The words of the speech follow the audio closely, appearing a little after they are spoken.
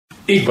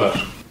एक बार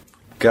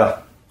क्या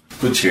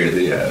कुछ छेड़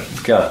दे यार.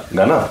 क्या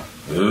गाना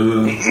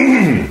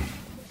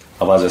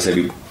आवाज ऐसे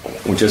भी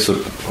ऊंचे सुर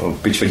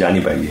पिच पे जा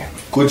नहीं पाएगी.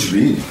 कुछ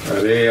भी.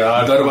 अरे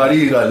यार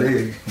दरबारी गाले.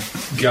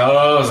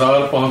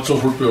 11,500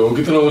 फुट पे हो,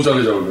 कितना ऊंचा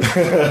ले जाओगे?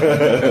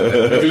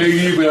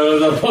 निकलेगी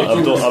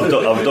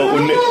 11,500. अब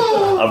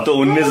तो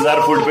 19,000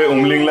 फुट पे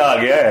उमलिंगला आ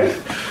गया है.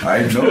 I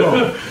know.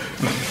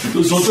 तो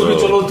सोचो कि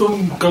चलो तुम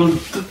कल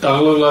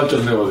टांगला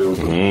चलने वाले हो.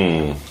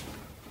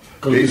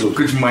 कल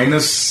कुछ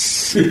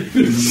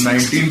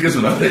 -19 के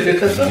सुना.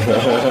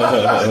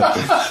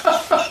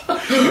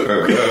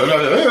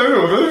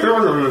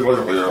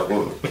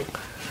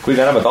 कोई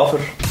गाना बताओ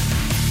फिर.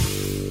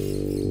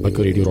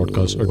 Biker Radio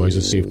Broadcast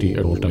advises safety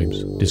at all times,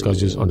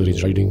 discourages underage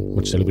riding,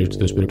 but celebrates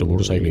the spirit of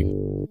motorcycling.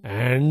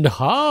 And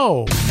how?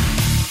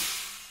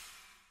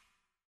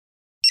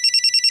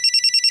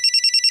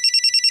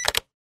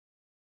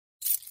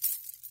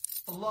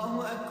 Allahu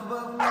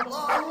Akbar,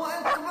 Allahu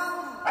Akbar.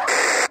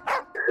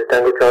 This is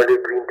Tango Charlie,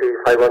 Green Tea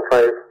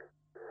 515,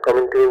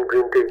 coming team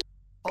Green Tea.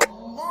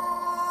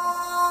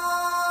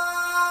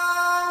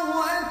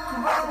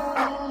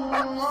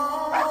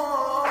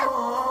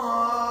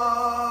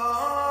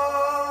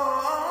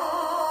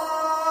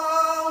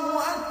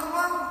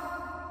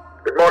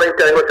 Good morning,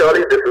 Tango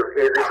Charlie. This is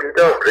Easy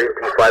Peter, Green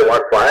Tea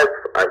 515.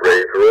 I'm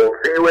ready to roll.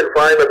 See you in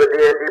 5 at the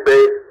DNG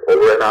Bay.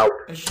 Over and out.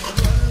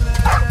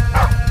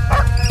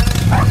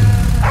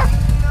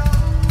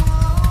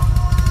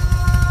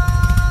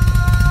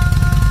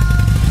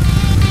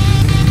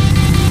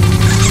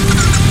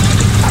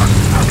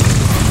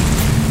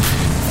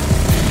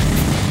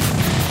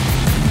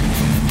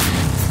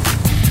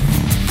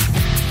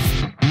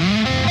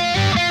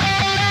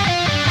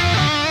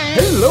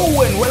 Hello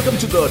and welcome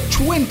to the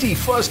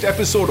 21st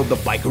episode of the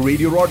Biker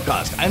Radio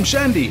Broadcast. I'm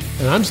Shandy.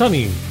 And I'm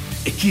Sunny.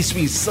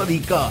 21वीं सदी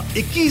का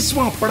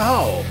 21वां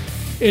पड़ाव.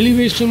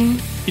 Elevation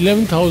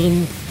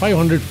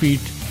 11,500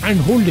 feet and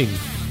holding.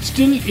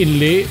 Still in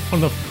Leh on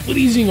a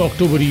freezing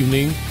October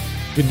evening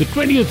with the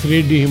 20th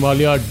Raid de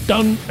Himalaya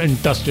done and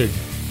dusted.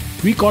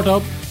 We caught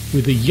up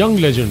with a young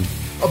legend.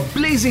 A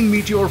blazing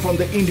meteor from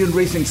the Indian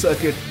racing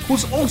circuit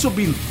who's also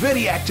been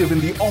very active in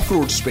the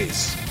off-road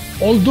space.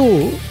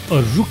 Although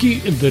a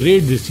rookie in the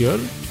Raid this year,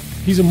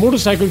 he's a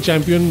motorcycle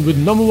champion with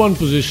 #1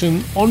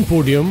 position on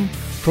podium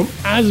from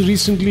as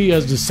recently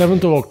as the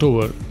 7th of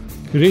October,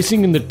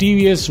 racing in the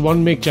TVS One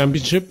Make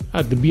Championship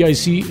at the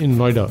BIC in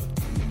Noida.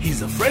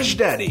 He's a fresh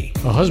daddy,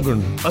 A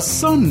husband, a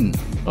son,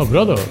 a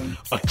brother,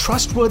 a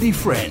trustworthy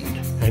friend,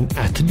 an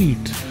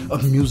athlete, a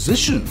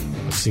musician,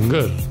 a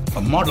singer, a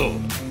model,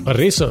 a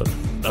racer,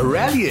 a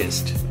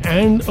rallyist,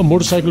 and a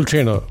motorcycle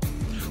trainer.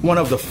 one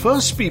of the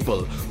first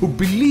people who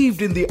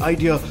believed in the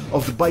idea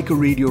of the Biker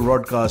Radio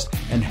Broadcast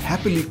and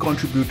happily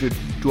contributed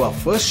to our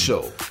first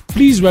show.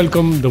 Please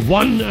welcome the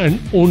one and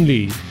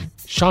only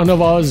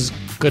Shahnawaz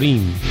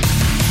Kareem.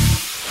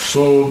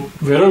 So,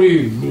 where are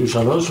we,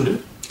 Shahnawaz, today?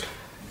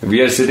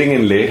 We are sitting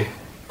in Leh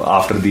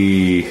after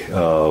the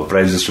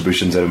prize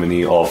distribution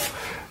ceremony of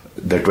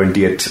the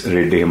 20th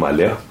Raid de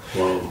Himalaya.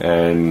 Wow.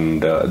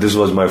 And this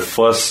was my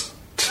first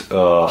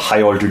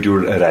high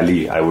altitude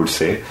rally, I would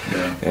say.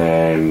 Yeah.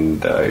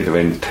 And it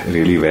went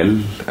really well.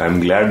 I'm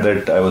glad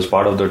that I was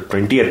part of the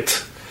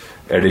 20th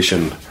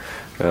edition.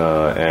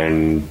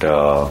 And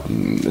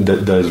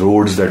the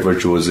roads that were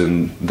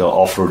chosen, the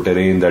off-road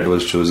terrain that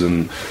was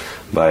chosen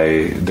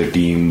by the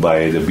team,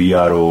 by the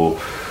BRO,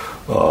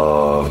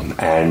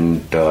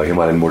 and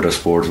Himalayan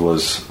Motorsports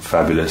was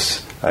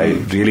fabulous. I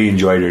really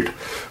enjoyed it.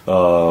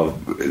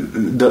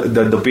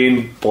 The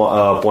pain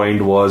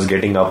point was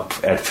getting up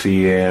at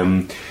 3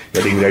 a.m.,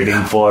 getting ready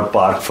for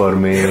Park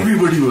Ferme.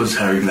 Everybody was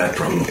having that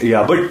problem.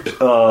 Yeah, but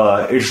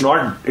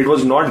it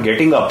was not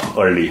getting up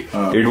early.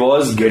 It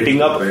was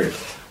getting up,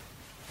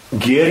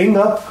 gearing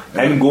up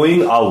and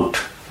going out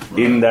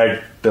in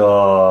that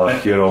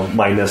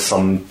minus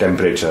some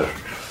temperature.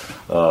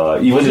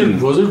 Was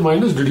it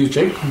minus? Did you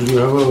check? Did you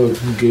have a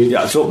gauge?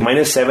 Yeah, so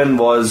 -7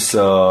 was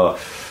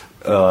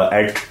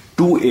at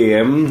 2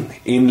 a.m.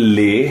 in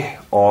Leh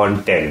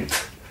on 10th.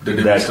 The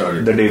day we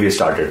started. The day we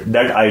started.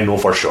 That I know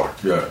for sure.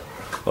 Yeah.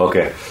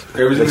 Okay.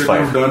 Everything That's that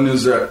fine. you've done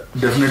is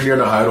definitely at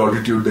a higher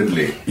altitude than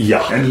Leh.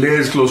 Yeah. And Leh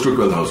is close to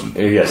 12,000.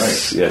 Yes,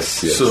 right? yes.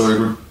 So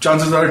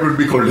chances are it would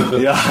be colder.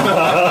 Yeah.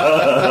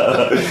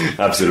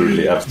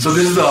 Absolutely. So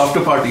this is the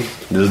after party.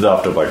 This is the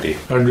after party.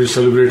 And we're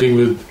celebrating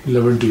with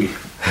lemon tea.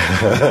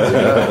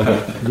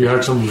 We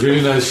had some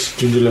really nice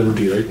ginger lemon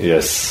tea, right?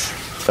 Yes.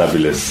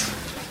 Fabulous.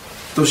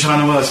 So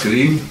Shahnawaz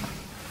Kareem,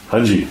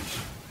 Hanji.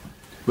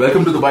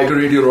 welcome to the Biker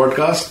Radio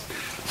Broadcast.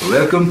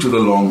 Welcome to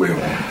the long way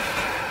home.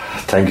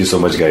 Thank you so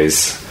much, guys.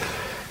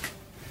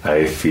 I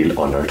feel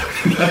honored.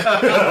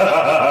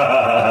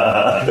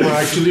 No,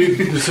 actually,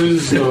 this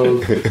is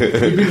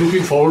we've been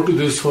looking forward to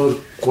this for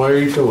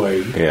quite a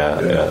while. Yeah.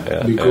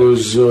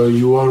 Because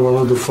you are one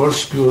of the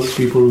first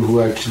people who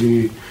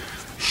actually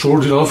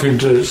showed enough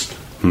interest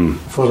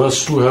for us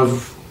to have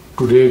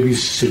today be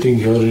sitting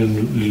here in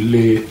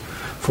Leh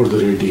for the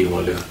Raid de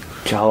Himalaya.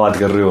 क्या बात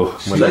कर रहे हो?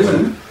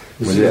 मतलब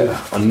मुझे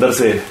अंदर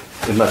से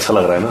इतना अच्छा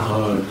लग रहा है ना.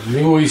 हाँ,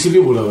 नहीं वो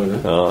इसीलिए बोला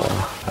मैंने.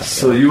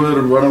 So you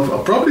were one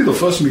of probably the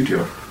first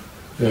meteor.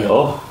 Yeah.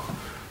 Oh.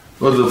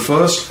 Well, the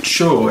first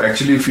show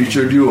actually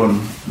featured you on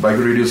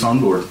Biker Radio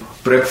soundboard.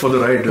 Prep for the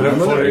ride.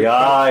 Remember? for it.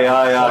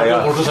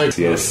 Yeah.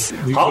 Motorcycle. Yes.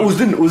 We- हाँ उस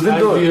दिन And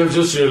तो. we have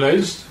just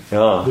realized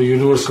Yeah. the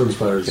universe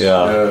conspires.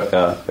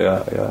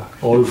 Yeah.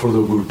 All for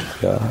the good.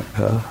 Yeah.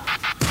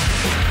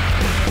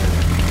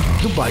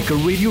 The Biker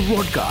Radio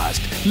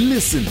broadcast.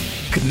 Listen,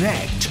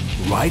 connect,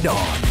 ride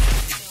on.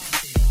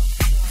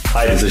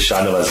 Hi, this is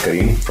Shahnawaz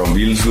Kareem from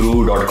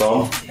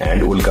wheelsguru.com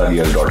and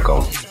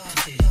ulkareal.com.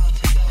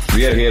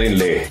 We are here in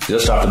Leh,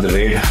 just after the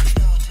raid.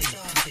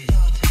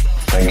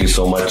 Thank you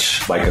so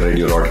much, Biker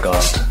Radio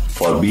broadcast,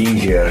 for being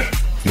here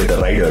with the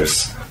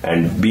riders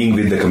and being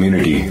with the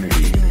community.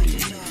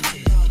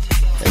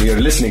 And you are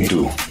listening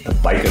to the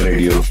Biker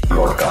Radio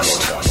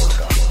broadcast.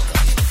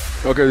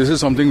 Okay, this is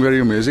something very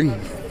amazing.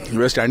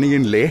 We're standing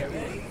in Leh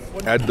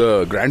at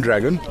the Grand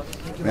Dragon,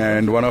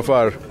 and one of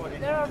our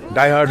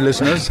diehard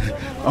listeners,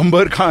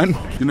 Amber Khan,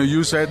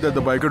 you said that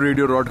the Biker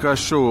Radio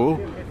broadcast show,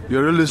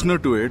 you're a listener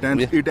to it,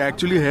 and it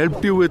actually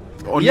helped you with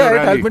on your Yeah, it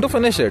rally. helped me to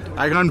finish it.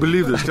 I can't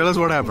believe this. Tell us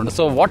what happened.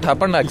 So what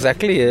happened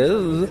exactly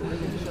is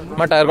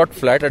my tire got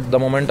flat at the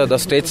moment the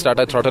stage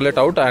started. I throttled it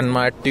out and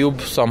my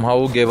tube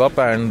somehow gave up,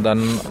 and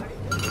then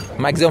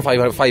maximum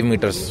 5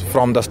 meters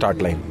from the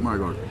start line. My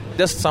God.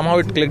 Just somehow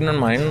it clicked in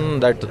my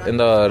mind that in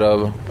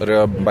the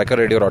Biker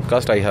Radio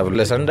broadcast I have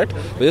listened that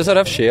Vijay sir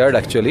have shared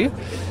actually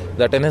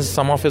that in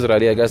some of his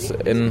rally, I guess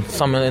in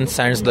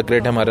Sands, the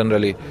Great Himalayan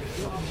Rally,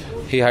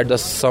 he had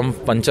some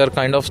puncture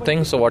kind of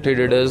thing. So what he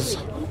did is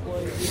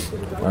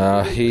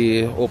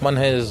he opened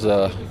his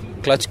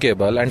clutch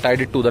cable and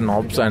tied it to the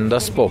knobs and the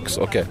spokes.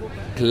 Okay.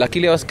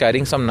 Luckily I was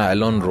carrying some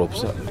nylon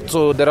ropes.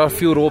 So there are a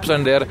few ropes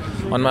and there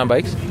on my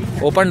bikes.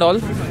 Opened all,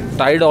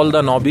 tied all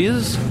the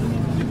knobbies.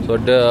 So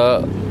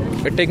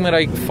it took me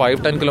like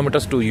 5-10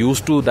 kilometers to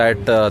used to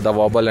that the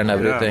wobble and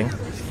everything. Yeah.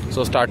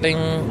 So starting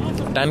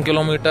 10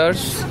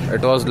 kilometers,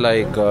 it was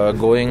like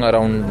going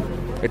around.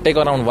 It take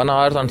around 1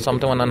 hour and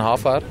something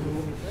 1.5 hours.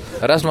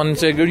 Rest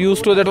once I get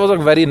used to it, was a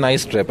very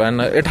nice trip, and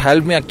it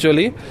helped me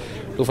actually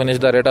to finish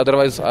the raid.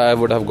 Otherwise, I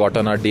would have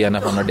gotten a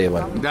DNF on a day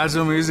one. That's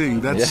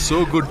amazing. That's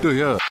so good to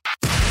hear.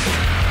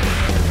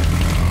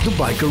 The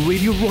Biker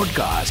Radio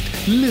broadcast.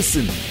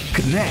 Listen,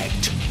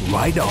 connect,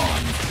 ride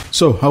on.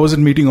 So, how was it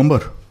meeting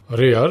Amber?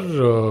 Arey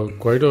yaar,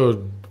 quite a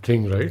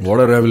thing, right? What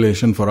a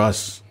revelation for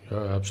us.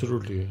 Yeah,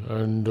 absolutely.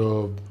 And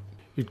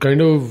it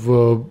kind of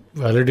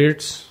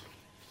validates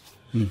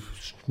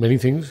many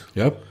things.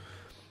 Yep.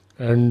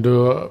 And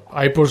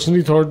I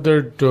personally thought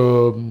that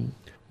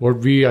what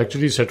we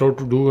actually set out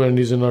to do and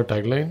is in our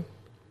tagline,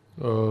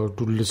 to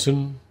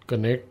listen,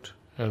 connect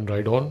and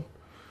ride on,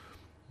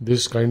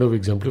 this kind of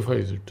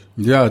exemplifies it.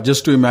 Yeah,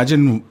 just to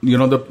imagine,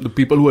 the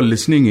people who are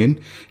listening in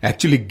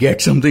actually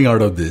get something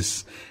out of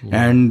this.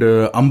 And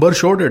Amber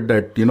showed it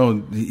that,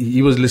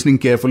 he was listening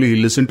carefully. He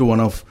listened to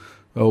one of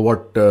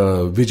what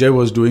Vijay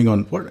was doing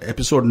on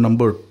episode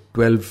number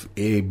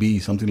 12A, B,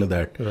 something like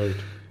that. Right.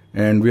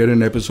 And we are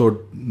in episode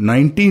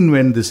 19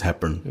 when this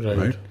happened.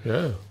 Right?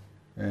 Yeah.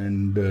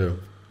 And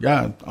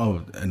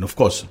and of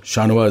course,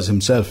 Shahnawaz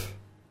himself.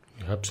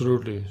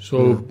 Absolutely.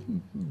 So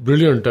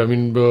brilliant. I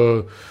mean,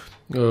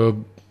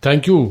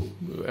 thank you,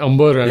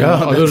 Amber, and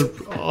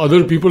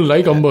other people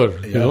like Amber.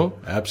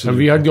 Absolutely. And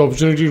we had the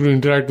opportunity to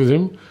interact with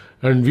him,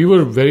 and we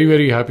were very,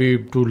 very happy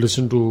to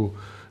listen to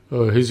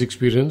his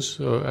experience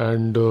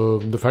and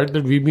the fact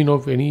that we've been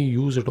of any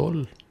use at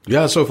all.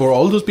 Yeah. So for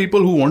all those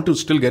people who want to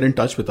still get in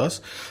touch with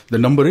us, the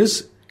number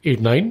is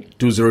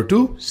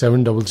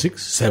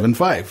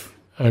 89-202-766-75.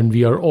 And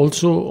we are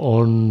also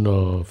on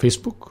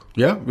Facebook.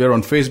 Yeah, we're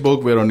on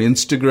Facebook, we're on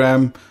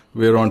Instagram,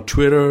 we're on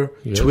Twitter,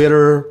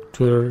 Twitter.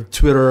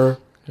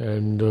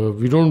 And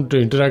we don't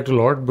interact a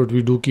lot, but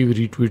we do keep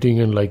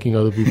retweeting and liking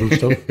other people's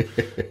stuff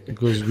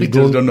because we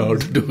don't know how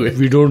to do it.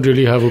 We don't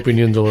really have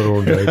opinions of our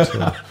own, right?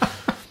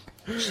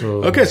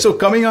 So okay, so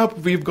coming up,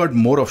 we've got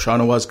more of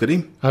Shahnawaz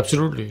Kareem.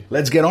 Absolutely.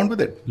 Let's get on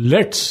with it.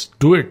 Let's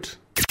do it.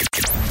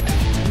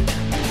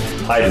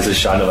 Hi, this is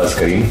Shahnawaz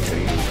Kareem,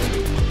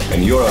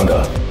 and you're on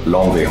the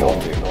long way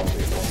home.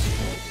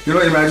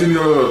 Imagine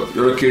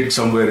you're a kid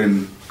somewhere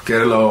in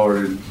Kerala or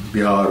in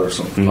Bihar or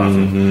something.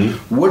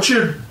 Mm-hmm. What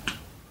should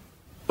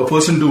a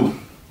person do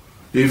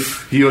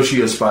if he or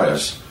she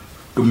aspires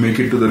to make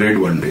it to the raid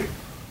one day?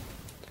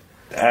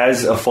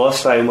 As a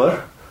first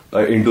timer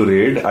into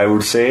raid, I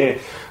would say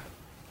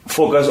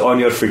focus on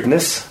your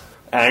fitness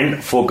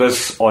and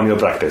focus on your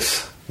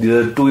practice. These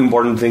are two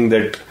important things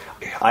that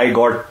I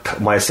got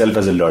myself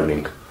as a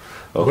learning.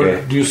 Okay.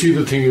 But do you see,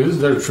 the thing is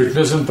that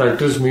fitness and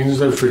practice means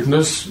that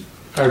fitness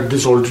at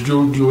this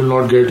altitude you will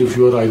not get if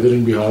you are either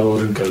in Bihar or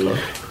in Kerala.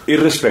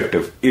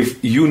 Irrespective,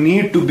 if you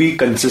need to be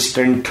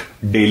consistent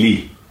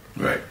daily,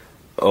 right?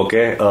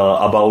 Okay,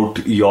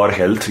 about your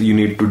health, you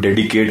need to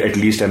dedicate at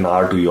least an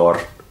hour to your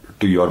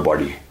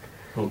body.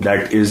 Okay.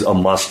 That is a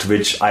must,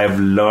 which I have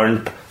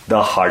learned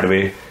the hard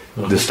way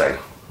this time.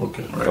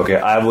 Okay. Right. Okay,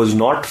 I was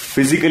not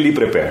physically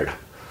prepared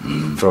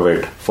from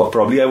it.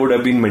 Probably I would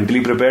have been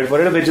mentally prepared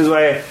for it, which is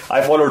why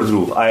I followed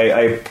through.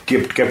 I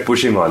kept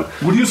pushing on.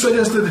 Would you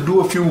suggest that they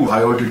do a few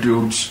high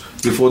altitudes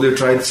before they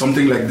try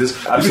something like this?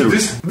 Absolutely.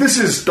 This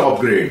is top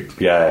grade.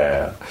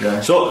 Yeah.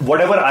 So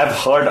whatever I've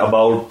heard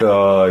about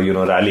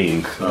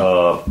rallying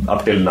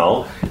up till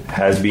now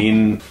has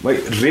been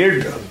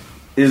raid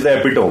is the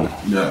epitome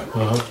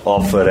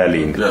of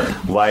rallying.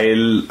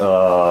 While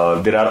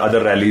there are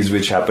other rallies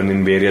which happen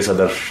in various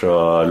other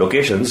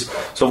locations,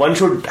 so one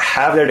should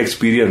have that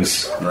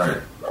experience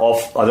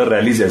of other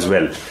rallies as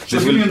well. So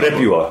this will prep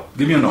you up.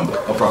 Give me a number,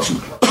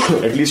 approximately.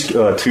 At least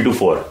 3 to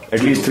 4.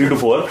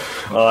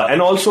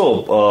 And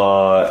also,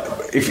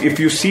 if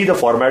you see the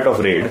format of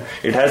raid,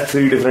 it has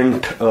 3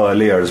 different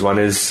layers. One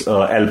is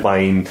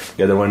alpine,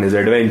 the other one is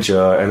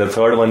adventure, and the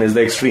third one is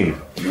the extreme.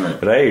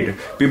 Right?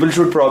 People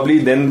should probably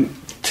then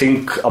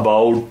think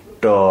about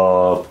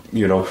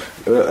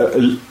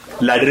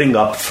laddering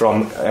up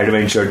from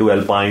adventure to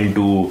alpine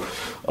to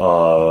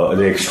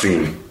the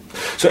extreme.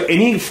 So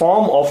any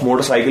form of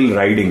motorcycle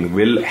riding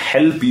will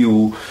help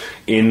you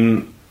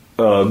in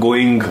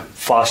going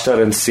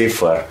faster and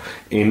safer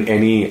in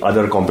any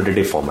other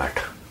competitive format.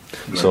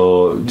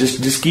 So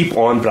just keep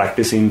on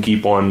practicing,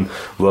 keep on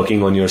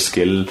working on your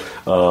skill,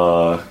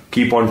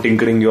 keep on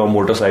tinkering your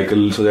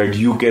motorcycle so that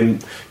you can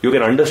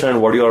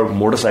understand what your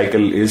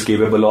motorcycle is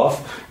capable of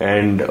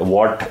and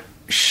how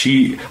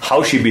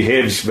she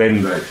behaves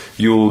when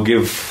you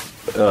give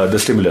the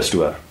stimulus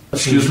to her.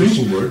 Excuse me.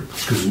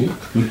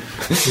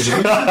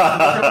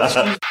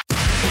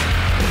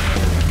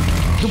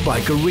 The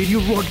Biker Radio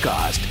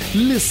broadcast.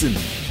 Listen,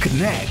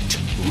 connect,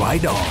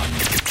 ride on.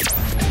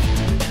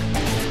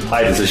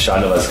 Hi, this is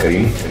Shahnawaz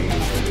Kareem,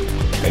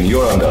 and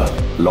you're on the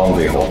long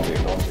way home.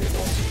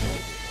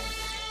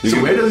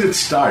 So where does it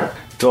start?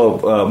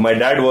 So my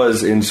dad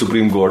was in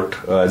Supreme Court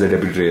as a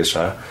deputy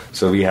registrar.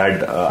 So we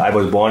had I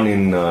was born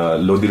in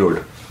Lodi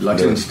Road.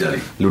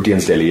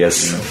 Lutyens Delhi,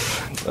 yes.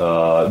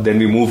 Then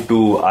we moved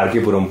to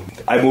RK Puram.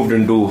 I moved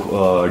into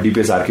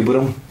DPS RK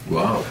Puram.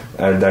 Wow.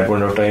 At that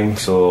point of time.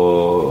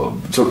 So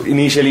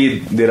initially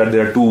there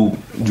are 2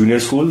 junior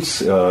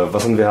schools,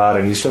 Vasant Vihar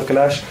and East of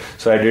Kailash.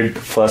 So I did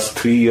first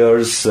 4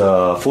 years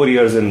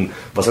in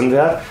Vasant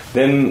Vihar.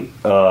 Then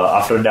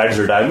after dad's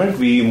retirement,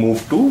 we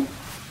moved to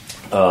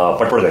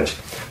Patparganj.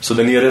 So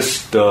the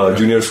nearest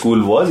junior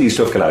school was East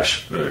of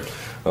Kailash. Right.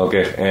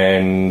 Okay,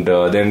 and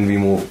then we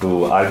moved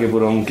to RK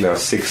Puram,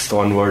 class 6th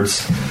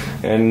onwards.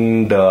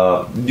 And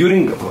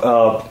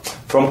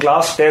from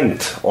class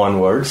 10th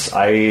onwards,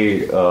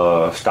 I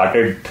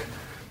started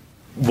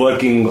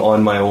working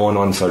on my own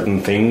on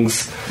certain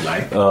things.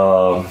 Like?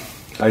 I'll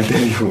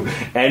tell you.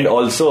 And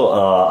also,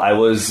 I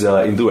was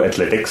into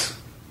athletics.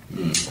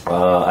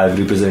 I've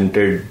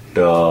represented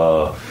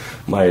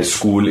my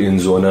school in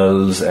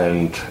zonals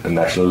and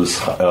nationals,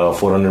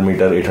 400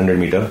 meter, 800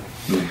 meter.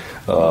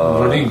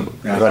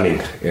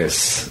 Running,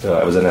 yes.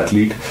 I was an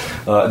athlete.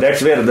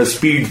 That's where the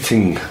speed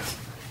thing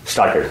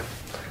started.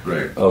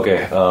 Right.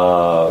 Okay.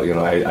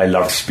 I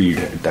loved speed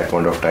at that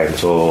point of time.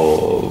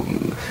 So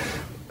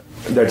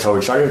that's how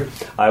it started.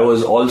 I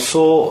was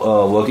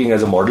also working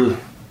as a model.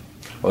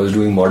 I was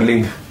doing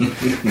modeling.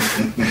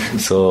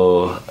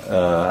 So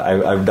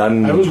I've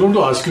done... I was going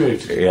to ask you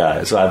actually.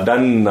 Yeah. So I've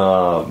done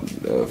a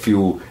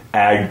few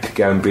ad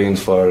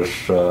campaigns for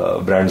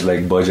brands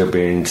like Berger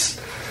Paints,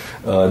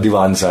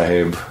 Diwan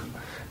Sahib,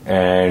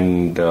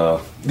 and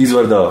these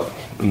were the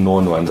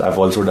known ones. I've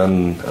also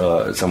done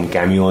some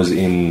cameos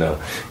in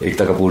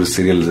Ekta Kapoor's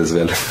serials as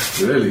well.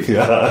 Really?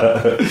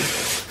 Yeah.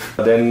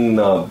 Then,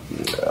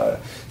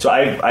 so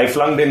I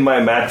flunked in my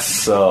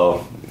maths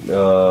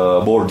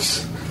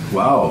boards.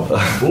 Wow.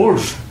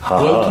 Boards?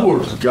 12th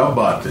boards? Kya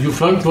baat hai? You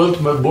flunked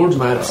 12th boards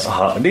maths?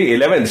 नहीं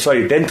 11th,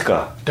 sorry 10th का.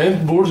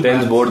 10th boards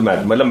 10th board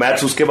math. मतलब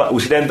maths उसके बाद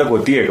उसी time तक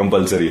होती है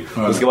compulsory.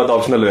 उसके बाद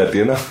optional हो जाती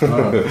है ना.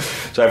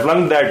 So I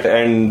flunked that,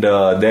 and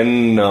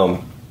then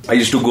I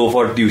used to go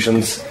for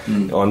tuitions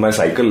on my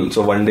cycle.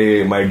 So one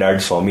day my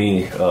dad saw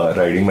me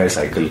riding my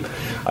cycle.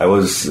 I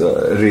was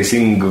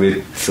racing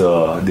with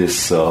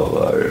this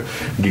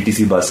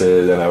DTC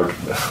buses, and I was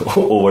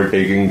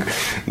overtaking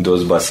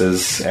those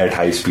buses at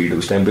high speed.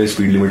 उस time पे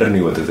speed limiter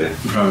नहीं होते थे.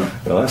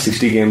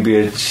 60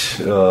 kmph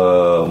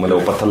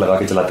मतलब पत्थर लगा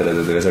के चलाते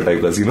रहते थे, वैसा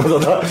टाइप का सीन होता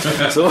था.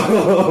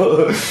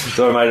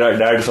 So my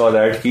dad saw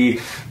that कि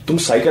तुम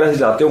साइकिल ऐसे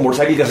चलाते हो,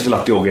 मोटरसाइकिल कैसे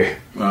चलाते होगे?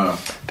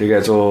 ठीक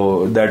है. So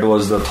that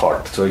was the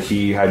thought. So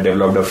he had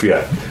developed a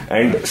fear,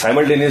 and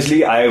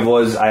simultaneously I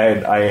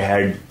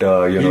had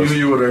You knew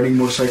you were riding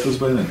motorcycles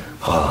by then.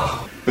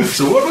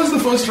 So what was the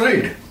first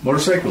ride?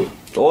 Motorcycle?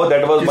 Oh,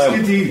 that was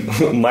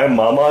my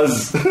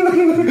mama's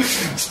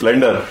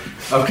Splendor.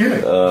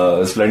 Okay.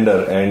 Splendor,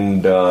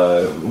 and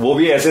वो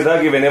भी ऐसे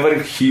था कि whenever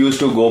he used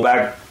to go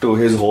back to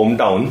his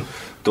hometown,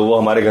 तो वो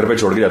हमारे घर पे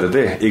छोड़ के जाते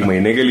थे 1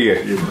 महीने के लिए.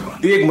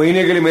 1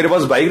 महीने के लिए मेरे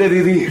पास बाइक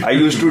रहती थी. I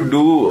used to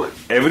do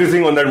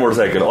everything on that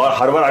motorcycle. और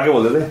हर बार आके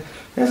बोलते थे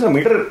ऐसा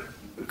मीटर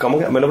कम हो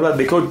गया. मैंने बोला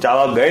देखो जब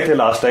आप गए थे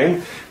last time,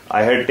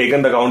 I had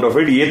taken the count of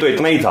it. ये तो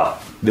इतना ही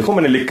था. देखो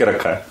मैंने लिख के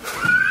रखा है.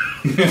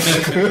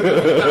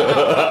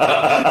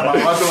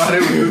 मामा तुम्हारे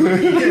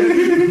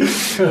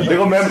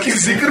देखो मैं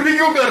जिक्र भी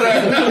क्यों कर रहा है?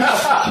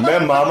 मैं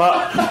मामा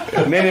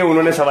नहीं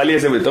उन्होंने सवाल ही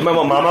ऐसे भी तो मैं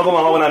मामा को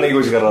मामा बनाने की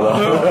कोशिश कर रहा था.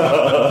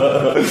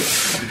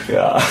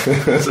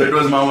 So it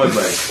was Mama's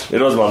bike.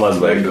 It was Mama's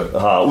bike.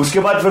 हाँ, उसके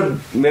बाद फिर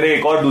मेरे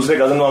एक और दूसरे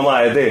कजन मामा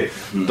आए थे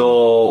तो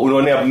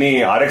उन्होंने अपनी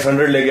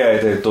RX-100 लेके आए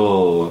थे तो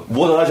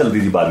वो ज़्यादा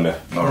चलती थी बाद में.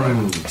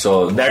 So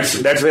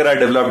that's where I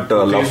developed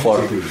love for.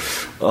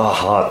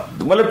 हाँ,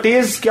 मतलब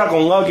तेज क्या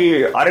कहूँगा कि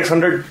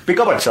RX-100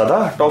 पिकअप अच्छा था,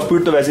 टॉप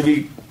स्पीड तो वैसे भी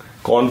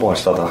कौन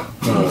पहुंचता था.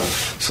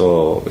 So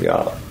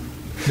yeah.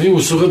 नहीं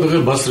उस वक्त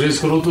अगर बस रेस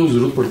करो तो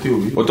जरूरत पड़ती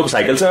होगी. वो तो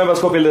साइकिल से मैं बस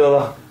को पेल देता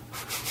था.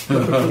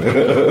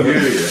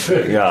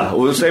 या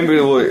उस टाइम पे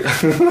वो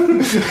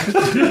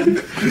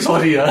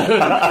सॉरी यार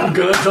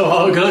गलत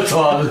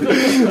सवाल.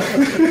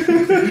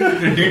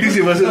 DTC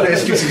versus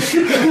STC.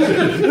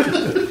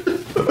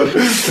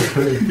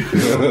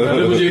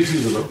 मुझे एक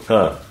चीज बताओ.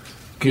 हाँ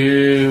कि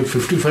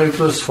 55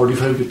 प्लस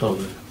 45 कितना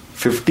होता है?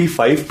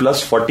 55 प्लस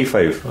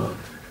 45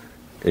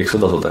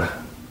 110 होता है.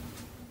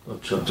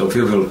 अच्छा तो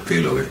फिर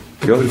फेल हो गए.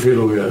 क्यों फेल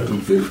हो गया? तुम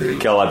फिर फेल.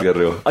 क्या बात कर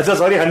रहे हो? अच्छा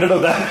सॉरी 100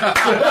 होता है.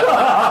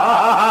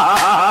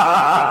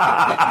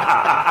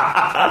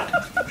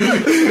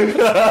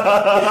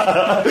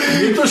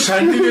 ये तो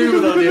शांति में भी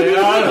बता दिया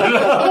यार.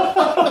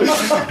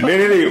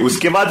 नहीं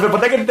उसके बाद फिर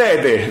पता कितने आए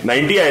थे?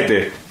 90 आए थे.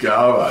 क्या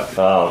बात.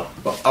 हाँ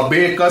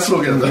अबे कस हो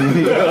गया था.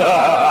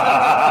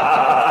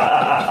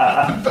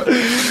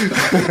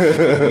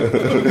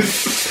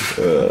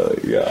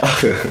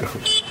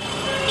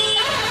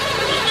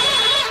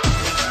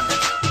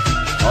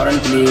 Horn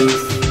please.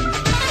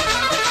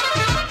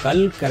 कल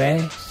करे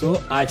सो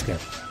आज कर,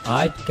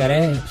 आज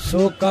करे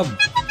सो कब,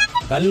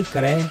 कल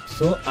करे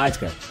सो आज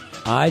कर,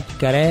 आज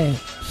करे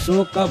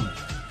सो कब,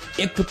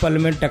 एक पल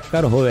में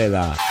टक्कर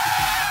होएगा,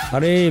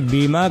 अरे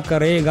बीमा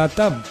करेगा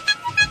तब.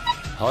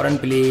 Horn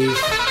please.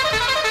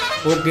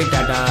 Okay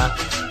Tata.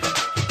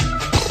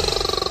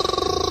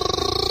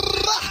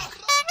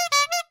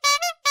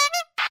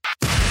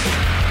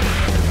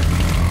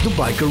 The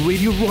Biker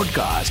Radio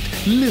Broadcast.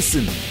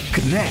 Listen,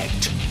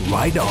 connect,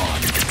 ride on.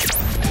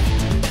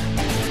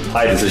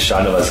 Hi, this is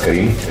Shahnawaz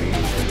Kareem,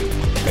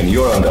 and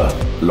you're on the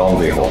long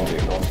way home.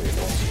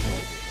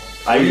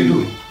 What do you do?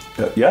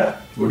 Yeah?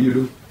 What do you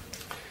do?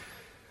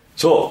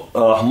 So,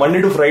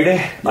 Monday to Friday,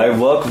 I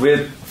work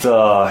with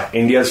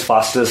India's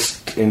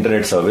fastest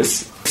internet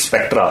service,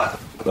 Spectra,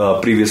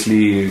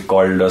 previously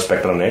called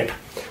SpectraNet.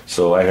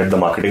 So, I had the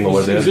marketing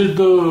over there. Is it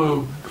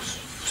the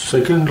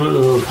second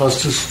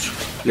fastest?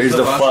 It's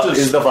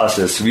the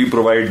fastest. We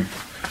provide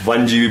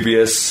 1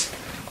 Gbps,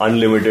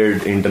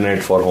 unlimited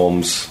internet for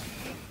homes.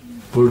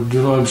 But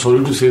I'm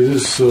sorry to say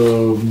this,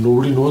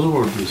 nobody knows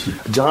about this.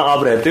 जहाँ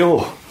आप रहते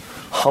हो,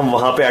 हम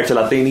वहाँ पे add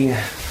चलाते ही नहीं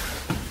है.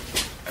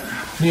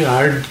 नहीं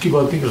ऐड की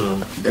बात नहीं कर रहा हूँ.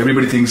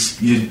 Everybody thinks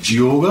ये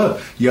जियो होगा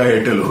या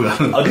एयरटेल होगा.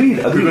 Agreed.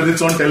 Because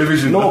it's on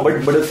television. No, but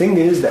the thing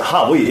is that,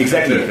 हाँ वही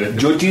exactly.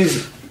 जो चीज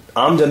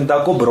आम जनता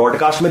को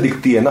ब्रॉडकास्ट में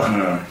दिखती है ना,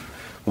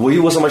 वही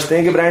वो समझते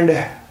हैं कि ब्रांड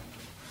है.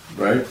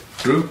 Right.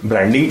 True.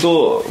 ब्रांडिंग तो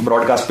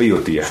ब्रॉडकास्ट पे ही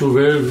होती है. So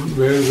where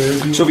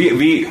So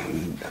we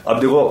अब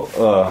देखो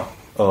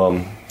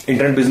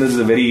internet business is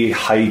a very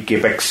high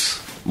capex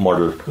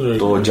model.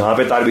 तो जहां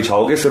पे तार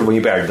बिछाओगे सिर्फ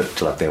वहीं पे ऐड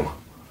चलाते हैं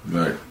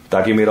Right.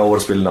 ताकि मेरा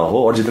ओवरस्पिल ना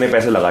हो. और जितने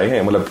पैसे लगाए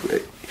हैं मतलब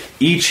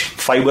ईच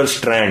फाइबर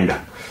स्ट्रैंड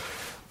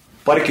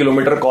पर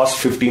kilometre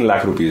cost 15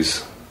 lakh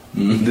rupees.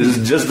 This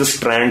is just the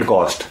strand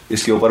cost.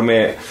 इसके ऊपर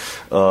में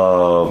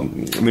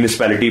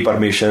municipality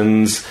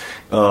permissions,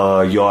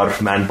 your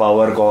man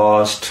power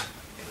cost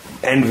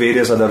and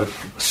various other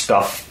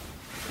stuff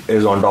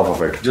is on top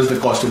of it. Just the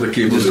cost of the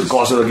cable. The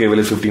cost of the cable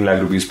is 15 lakh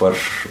rupees per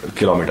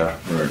kilometer.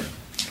 Right.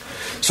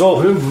 So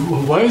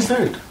why is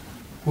that?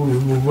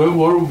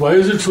 Why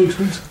is it so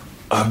expensive?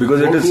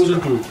 Because what goes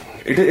into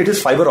it? It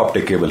is fiber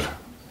optic cable.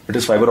 It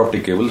is fiber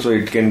optic cable, so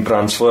it can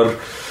transfer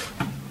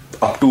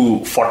up to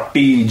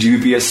 40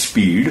 Gbps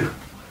speed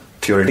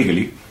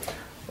theoretically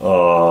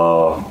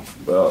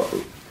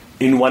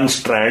in one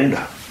strand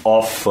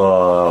of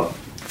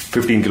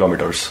 15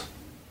 kilometers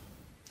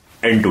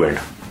end to end.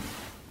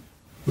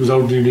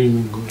 Without needing...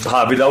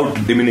 without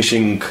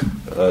diminishing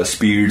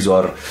speeds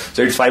or...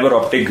 So it's fiber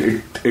optic,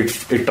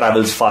 it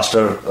travels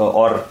faster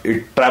or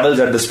it travels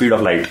at the speed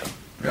of light.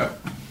 Yeah.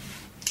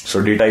 So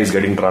data is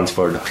getting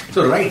transferred.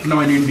 So right now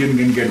an Indian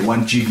can get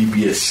 1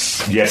 Gbps.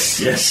 Yes.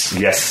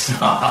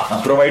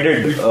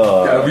 Provided...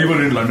 yeah, we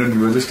were in London,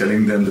 we were just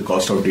telling them the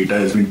cost of data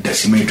has been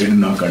decimated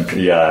in our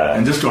country. Yeah.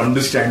 And just to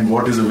understand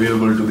what is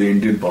available to the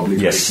Indian public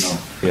right now.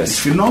 Yes. It's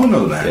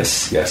phenomenal, man.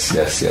 Yes.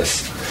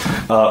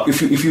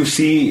 If you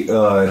see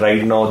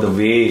right now the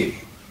way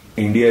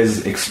India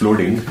is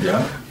exploding,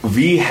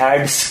 we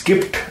had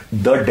skipped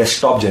the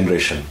desktop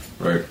generation.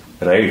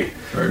 Right.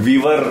 We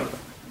were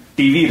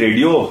TV,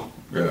 radio,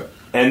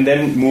 and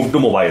then moved to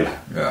mobile.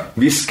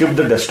 We skipped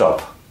the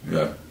desktop.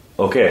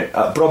 Okay,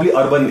 probably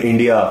urban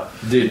India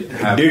did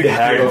have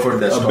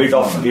a bit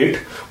of it,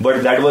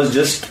 but that was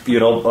just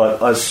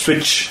a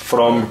switch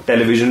from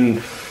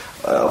television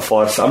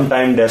for some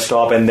time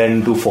desktop and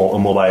then to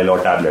mobile or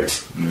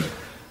tablets.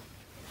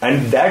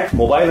 And that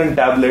mobile and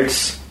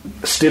tablets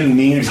still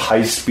needs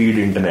high-speed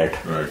internet.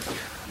 Right.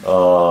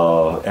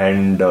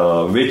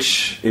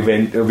 Which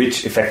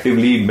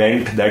effectively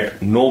meant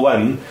that no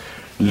one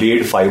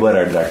laid fiber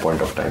at that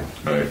point of time.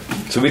 Right.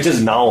 So which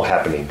is now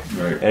happening.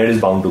 Right. And it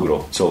is bound to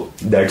grow. So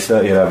that's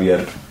the era we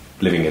are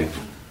living in.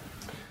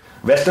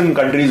 Western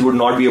countries would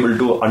not be able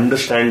to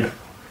understand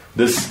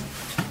this.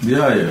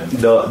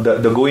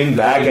 The going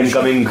back and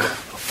coming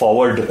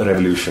forward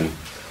revolution.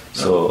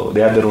 So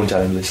they have their own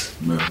challenges.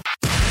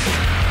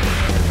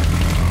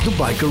 The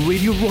Biker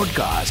Radio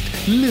broadcast.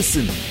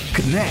 Listen,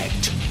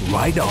 connect,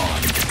 ride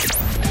on.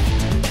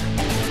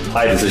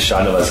 Hi, this is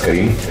Shahnawaz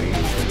Kareem,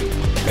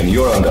 and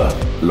you're on the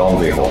long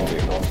way home.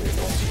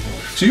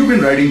 So you've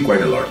been riding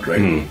quite a lot,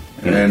 right?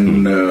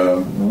 And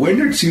when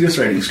did serious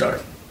riding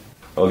start?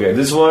 Okay,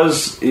 this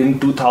was in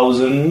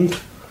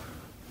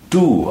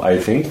 2002, I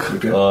think.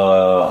 Okay.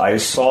 I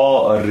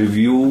saw a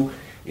review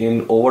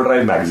in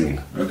Overdrive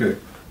magazine. Okay.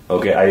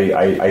 Okay,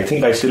 I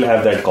think I still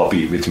have that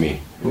copy with me.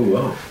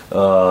 Oh,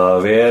 wow.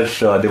 Where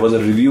there was a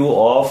review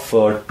of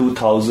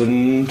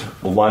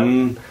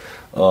 2001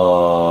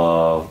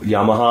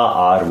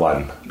 Yamaha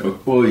R1.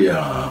 Oh,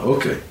 yeah.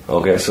 Okay.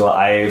 Okay, so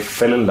I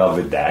fell in love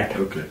with that.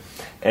 Okay.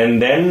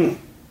 And then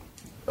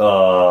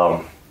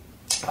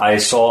I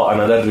saw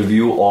another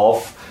review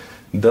of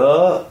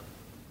the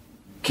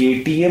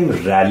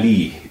KTM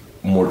Rally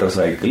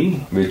motorcycle,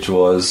 which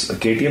was a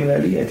KTM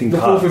Rally, I think. The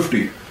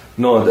 450.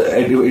 No,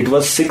 it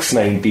was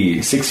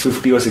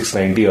 650 or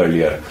 690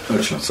 earlier.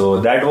 Achha. So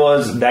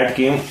that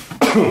came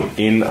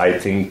in, I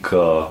think,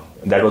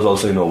 that was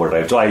also in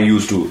Overdrive. So I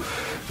used to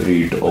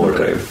read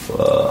Overdrive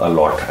a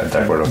lot at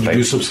that point of time. Did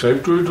you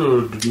subscribe to it,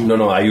 or did you?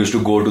 No, I used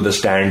to go to the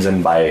stands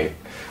and buy.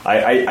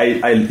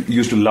 I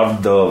used to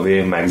love the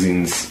way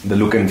magazines, the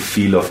look and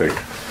feel of it.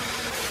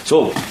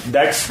 So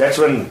that's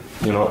when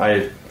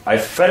I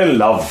fell in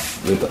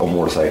love with a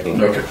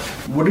motorcycle. Okay.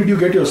 What did you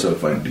get yourself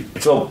finally?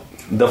 So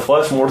the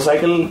first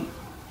motorcycle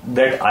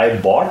that I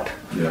bought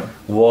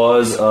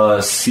was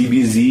a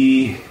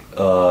CBZ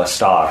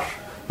Star.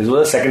 This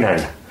was a second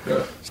hand.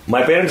 Yeah.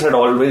 My parents had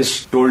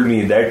always told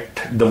me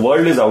that the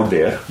world is out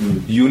there.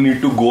 You need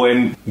to go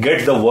and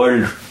get the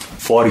world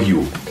for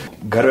you.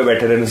 घर में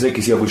बैठे रहने से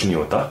किसी का कुछ नहीं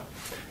होता.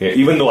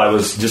 Even though I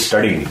was just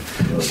studying,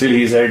 still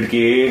he said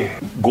कि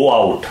go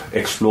out,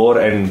 explore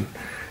and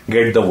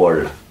get the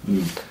world.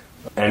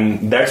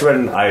 And that's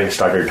when I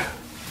started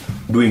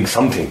doing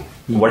something,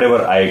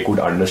 whatever I could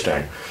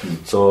understand.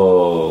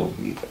 So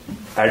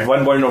at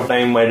one point of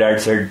time my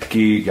dad said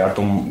कि यार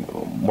तुम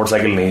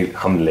motorcycle नहीं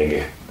हम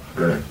लेंगे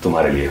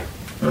तुम्हारे लिए.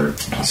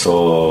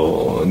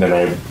 So then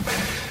I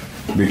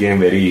became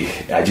very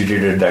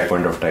agitated at that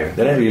point of time.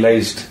 Then I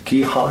realized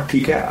कि हाँ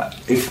ठीक है,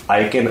 if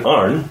I can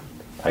earn,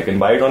 I can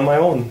buy it on my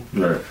own.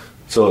 Right.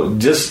 So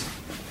just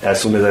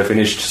as soon as I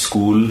finished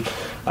school,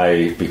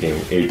 I became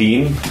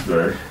 18.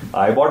 Right.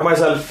 I bought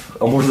myself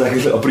a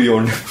motorcycle, a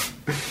pre-owned.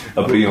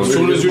 As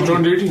soon as you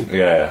turned 18?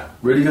 Yeah.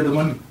 Where did you get the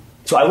money?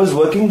 So I was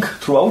working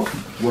throughout.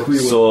 What were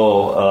you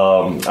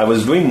working? I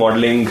was doing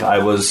modeling. I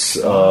was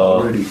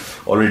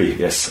already,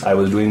 yes. I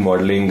was doing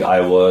modeling.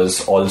 I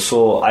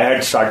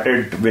had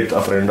started with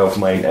a friend of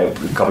mine, a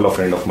couple of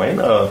friends of mine,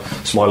 a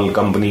small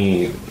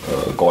company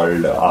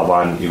called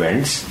Avan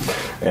Events,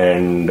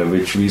 and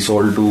which we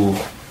sold to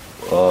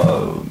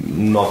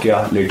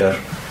Nokia later,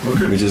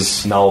 which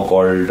is now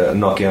called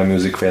Nokia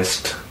Music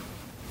Fest.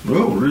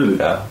 Oh, really?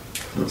 Yeah.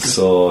 Okay.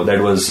 So that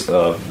was,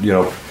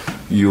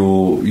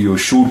 you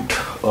shoot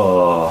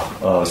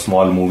a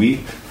small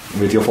movie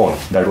with your phone.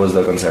 That was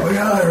the concept. Oh,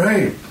 yeah,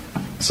 right.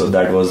 So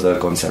that was the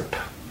concept.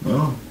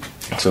 Oh.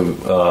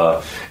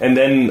 So, and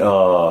then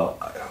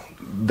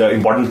the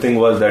important thing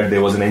was that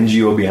there was an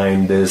NGO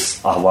behind this,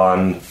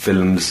 Ahvan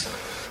Films,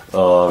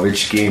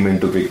 which came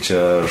into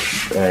picture,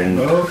 and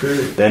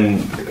then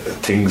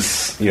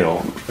things,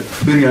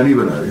 biryani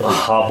बना रही.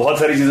 हाँ, बहुत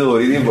सारी चीजें हो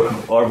रही थी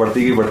और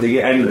बढ़ती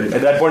गई. And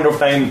at that point of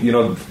time,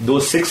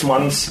 those 6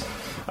 months,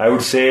 I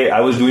would say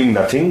I was doing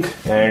nothing,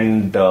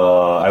 and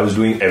I was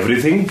doing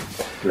everything.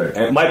 Right.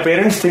 And my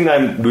parents think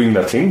I'm doing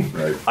nothing.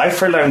 Right. I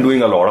felt I'm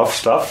doing a lot of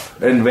stuff,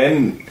 and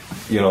when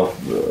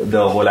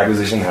the whole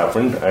acquisition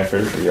happened, I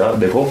felt,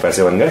 देखो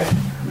पैसे बन गए.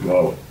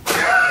 Wow.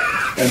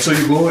 And so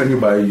you go and you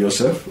buy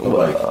yourself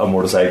a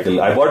motorcycle.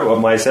 I bought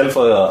myself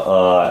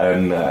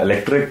an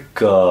electric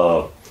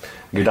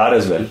guitar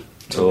as well.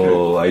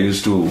 So I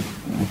used to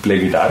play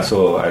guitar.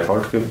 So I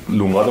thought कि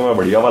लूँगा तो मैं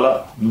बढ़िया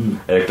वाला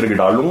electric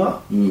guitar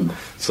लूँगा.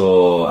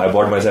 So I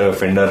bought myself a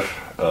Fender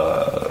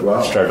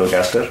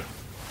Stratocaster.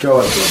 क्या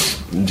बात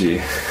है? जी.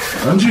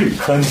 हाँ जी.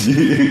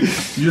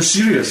 You're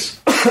serious?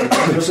 You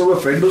bought yourself a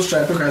Fender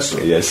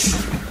Stratocaster? Yes.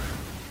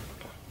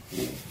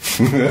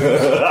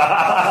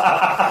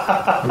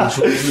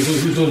 So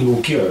this was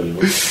Nokia,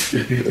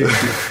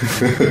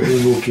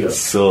 Nokia.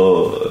 So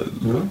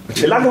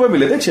 6 lakh रुपए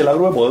मिले थे. 6 लाख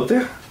रुपए बहुत थे.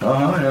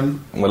 हाँ.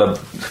 मतलब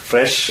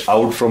fresh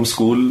out from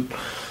school,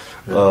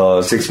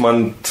 6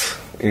 month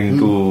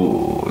into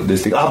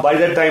this thing. By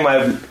that time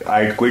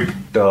I'd quit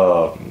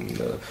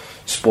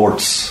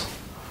sports.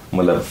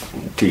 मतलब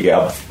ठीक है,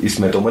 अब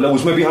इसमें तो मतलब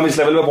उसमें भी हम इस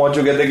लेवल पे पहुंच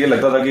चुके थे कि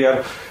लगता था कि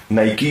यार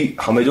नाइकी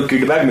हमें जो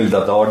किट बैग मिलता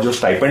था और जो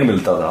स्टाइपेंड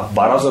मिलता था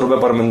 1200 रुपए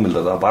पर मंथ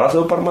मिलता था,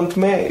 1200 पर मंथ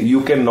में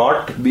you can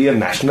not be a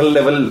national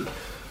level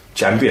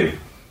champion,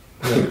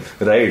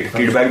 right?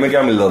 Kit bag में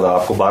क्या मिलता था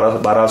आपको?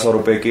 1200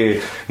 रुपए के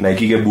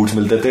नाइकी के बूट्स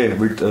मिलते थे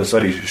विद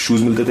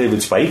शूज मिलते थे विद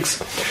स्पाइक्स,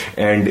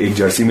 एंड एक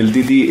जर्सी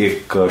मिलती थी,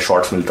 एक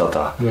शॉर्ट्स मिलता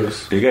था,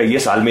 ठीक है? ये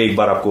साल में एक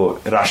बार आपको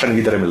राशन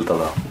की तरह मिलता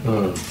था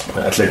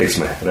एथलेटिक्स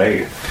में,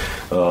 राइट?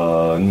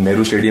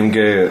 नेहरू स्टेडियम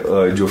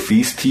के जो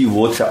फीस थी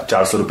वो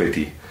 400 रुपए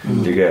थी,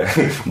 ठीक है?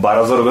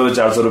 1200 रुपए में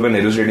 400 रुपए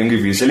नेहरू स्टेडियम की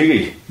फीस चली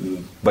गई,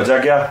 बचा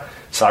क्या?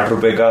 60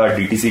 रुपए का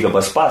डीटीसी का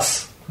बस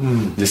पास,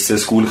 जिससे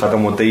स्कूल खत्म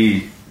होते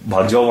ही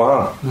भाग जाओ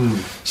वहां.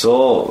 So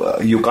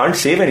you can't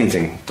save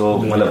anything. तो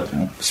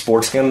मतलब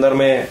स्पोर्ट्स के अंदर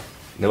में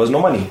there was no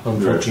money,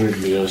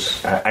 unfortunately. Yes.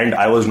 And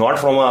I was not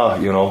from a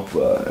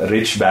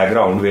rich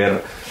background where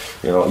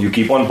you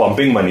keep on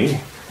pumping money.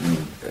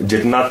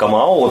 जितना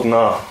कमाओ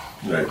उतना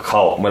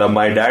खाओ. मतलब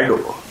my dad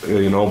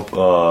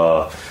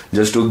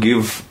just to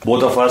give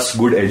both of us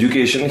good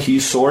education, he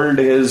sold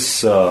his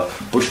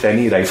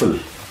Pushtani rifle.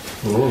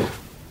 Oh.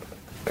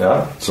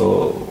 Yeah, so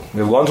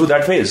we've gone through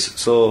that phase.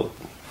 So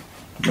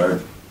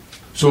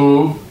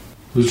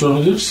which one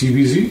was it?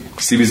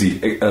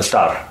 CBZ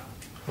Star.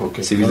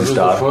 Okay. CBZ that was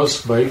Star. The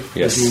first bike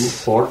Yes. that you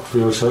bought for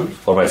yourself?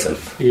 For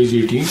myself. Age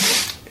 18?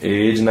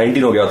 Age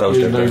 19 हो गया था उस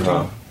Age time. 19.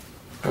 हाँ.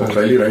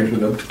 पहली ride में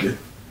कब थे?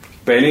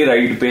 पहली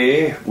राइड पे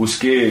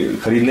उसके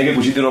खरीदने के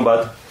कुछ ही दिनों बाद,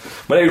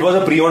 मतलब it was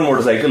a pre-owned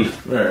motorcycle,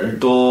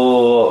 तो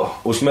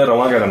उसमें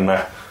रवा क्या करना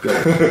है.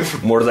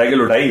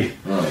 मोटरसाइकिल उठाई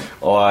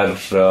और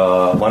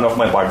वन ऑफ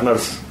माई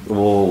पार्टनर्स,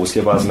 वो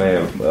उसके पास में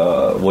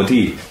वो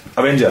थी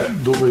अवेंजर,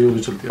 2 पहियों की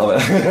चलती है.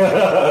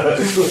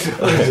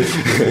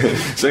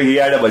 सो he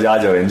had a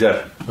Bajaj Avenger.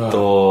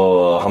 तो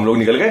हम लोग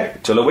निकल गए,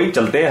 चलो भाई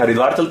चलते हैं,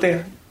 हरिद्वार चलते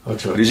हैं,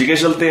 अच्छा,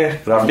 ऋषिकेश चलते हैं,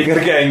 राफ्टिंग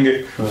करके आएंगे.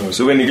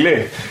 सुबह निकले,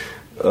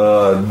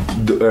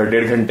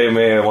 1.5 घंटे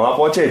में वहां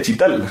पहुंचे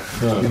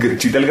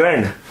चीतल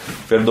ग्रैंड,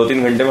 फिर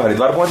 2-3 घंटे में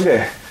हरिद्वार पहुंच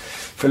गए.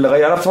 फिर लगा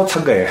यार अब थोड़ा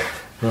थक गए,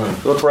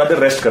 तो थोड़ा देर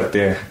रेस्ट करते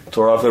हैं.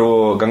 थोड़ा फिर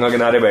वो गंगा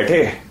किनारे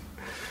बैठे,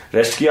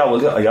 रेस्ट किया,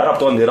 बोलते यार अब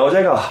तो अंधेरा हो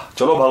जाएगा,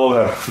 चलो भागो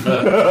घर.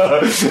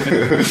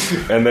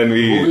 एंड देन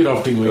वी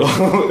राफ्टिंग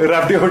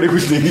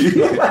कुछ नहीं,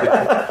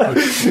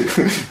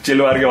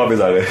 चिल मार के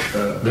वापस आ गए.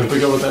 घर पे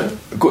क्या बताया?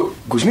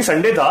 कुछ नहीं,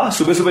 संडे था,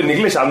 सुबह सुबह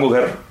निकले, शाम को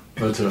घर.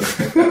 अच्छा.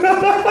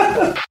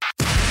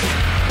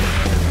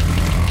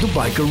 The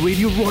Biker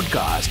Radio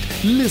broadcast.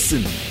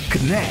 Listen,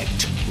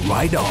 connect,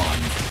 ride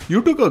on. You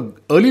took an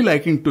early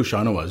liking to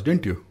Shahnawaz,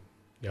 didn't you?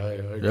 Yeah,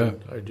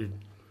 I did.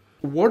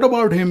 What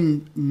about him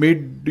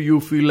made you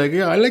feel like,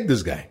 yeah, I like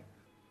this guy?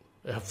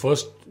 The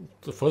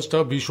first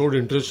up, he showed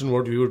interest in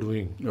what we were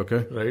doing. Okay.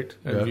 Right?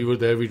 And we were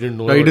there, we didn't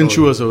know. He didn't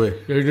shoo us away.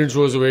 Yeah, he didn't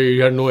shoo us away. He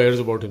had no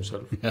airs about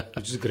himself,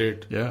 which is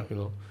great. Yeah.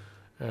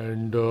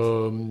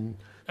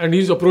 And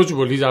he's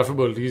approachable, he's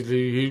affable,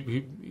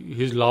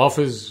 his laugh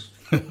is...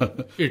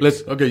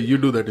 Okay, you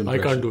do that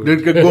impression. I can't do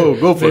it.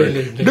 Go for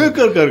it.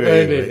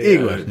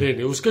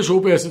 नहीं, उसके show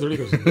पे ऐसे थोड़ी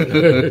कर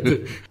सकते.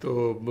 तो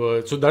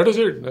so that was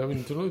it. I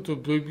mean,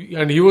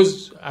 and he was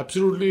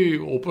absolutely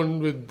open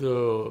with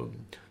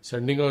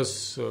sending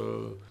us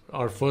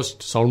our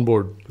first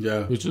soundboard,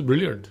 which was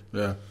brilliant.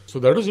 Yeah. So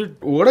that was it.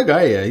 What a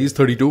guy! Yeah, he's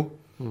 32.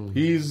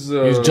 He's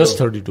just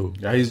 32.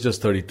 Yeah, he's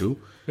just 32.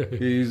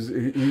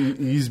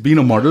 He's been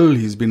a model.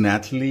 He's been an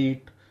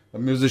athlete, a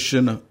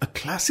musician, a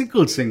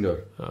classical singer.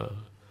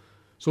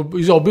 So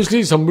he's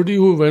obviously somebody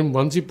who,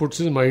 once he puts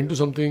his mind to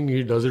something,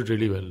 he does it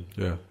really well.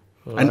 Yeah.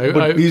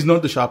 But he's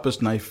not the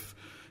sharpest knife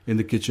in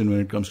the kitchen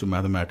when it comes to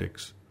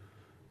mathematics.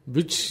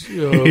 Which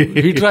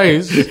he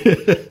tries.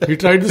 He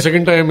tried the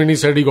second time and he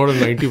said he got a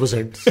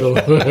 90%. So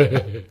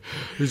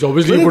he's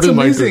obviously put his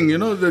mind to it. It's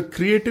amazing, the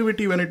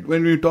creativity,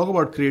 when we talk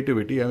about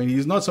creativity, I mean,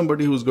 he's not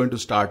somebody who's going to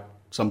start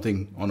something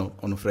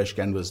on a fresh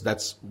canvas.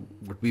 That's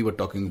what we were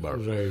talking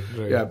about. Right.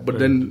 Yeah, but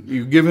then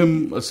you give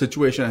him a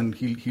situation and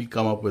he'll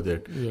come up with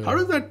it. Yeah. How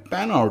does that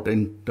pan out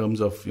in terms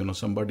of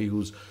somebody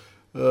who's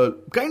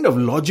kind of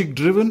logic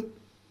driven,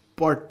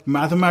 but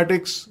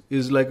mathematics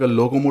is like a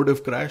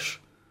locomotive crash?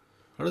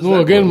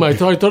 No, again, I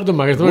thought the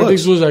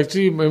mathematics was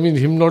actually, I mean,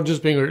 him not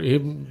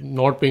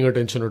paying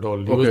attention at all.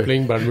 He was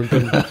playing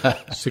badminton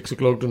 6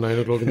 o'clock to 9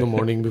 o'clock in the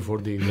morning before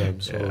the exam.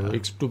 So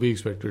it's to be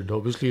expected.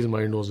 Obviously, his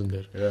mind wasn't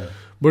there. Yeah.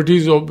 But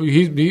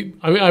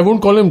I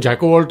won't call him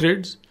jack of all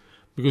trades,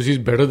 because he's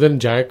better than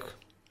Jack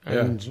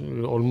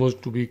and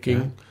almost to be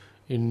king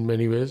in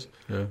many ways,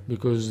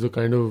 because the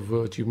kind of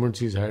achievements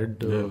he's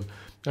had.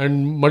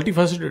 And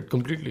multifaceted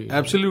completely.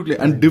 Absolutely.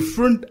 And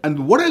different.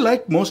 And what I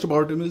like most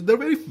about him is there are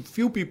very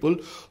few people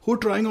who are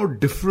trying out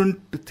different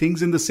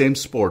things in the same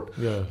sport.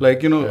 Yeah.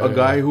 Like, a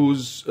guy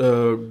who's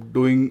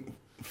doing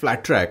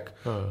flat track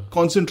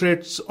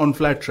concentrates on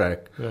flat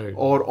track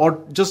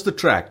or just the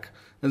track.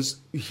 And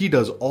he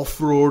does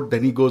off-road,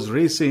 then he goes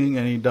racing,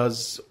 and he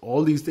does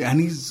all these things. And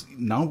he's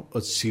now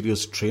a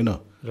serious trainer.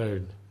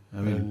 Right. I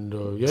mean,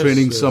 And, yes,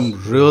 training yes.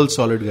 some real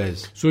solid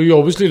guys. So he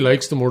obviously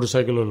likes the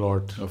motorcycle a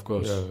lot. Of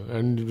course. Yeah,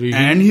 and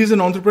He's an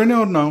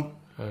entrepreneur now.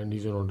 And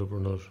he's an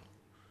entrepreneur.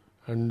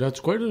 And that's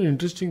quite an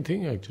interesting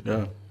thing, actually.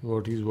 Yeah.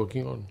 What he's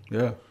working on.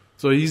 Yeah.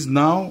 So he's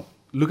now,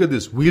 look at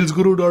this,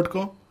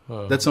 wheelsguru.com.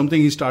 That's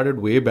something he started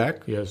way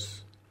back.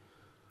 Yes.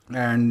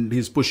 And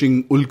he's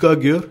pushing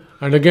Ulka gear.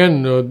 And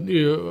again,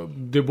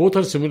 they both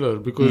are similar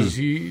because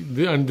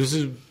and this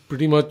is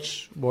pretty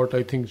much what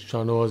I think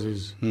Shahnawaz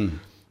is.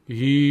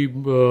 He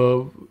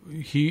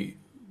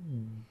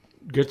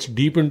gets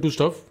deep into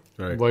stuff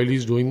while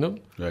he's doing them,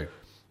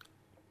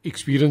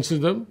 experiences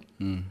them,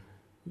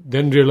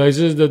 then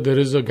realizes that there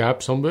is a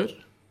gap somewhere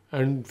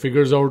and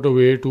figures out a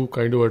way to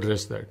kind of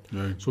address that.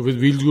 So with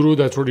Wheels Guru,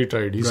 that's what he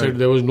tried. He said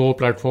there was no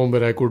platform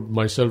where I could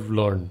myself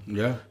learn.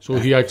 So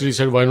he actually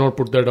said, why not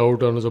put that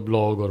out on as a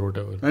blog or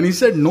whatever? And he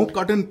said no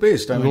cut and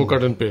paste. No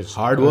cut and paste.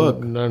 Hard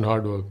work. And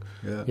hard work.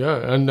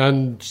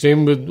 And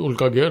same with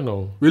Ulka Gear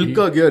now.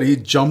 Ulka Gear, he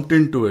jumped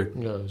into it.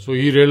 Yeah. So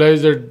he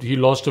realized that he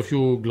lost a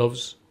few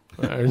gloves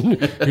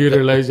and he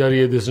realized that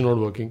this is not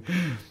working.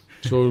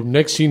 So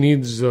next he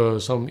needs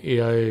some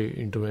AI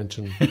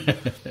intervention.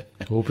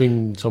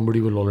 Hoping somebody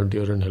will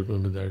volunteer and help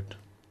him with that.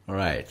 All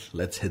right,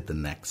 let's hit the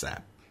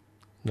knapsack.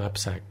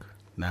 Knapsack.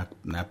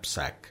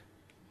 Knapsack.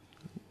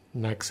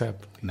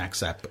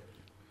 Knapsack.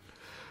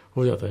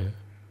 हो जाता है.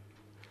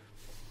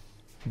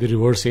 The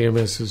reverse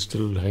AMS is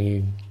still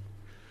hanging.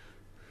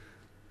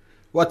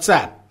 What's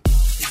that?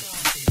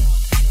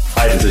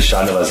 Hi, this is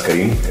Shahnawaz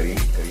Kareem.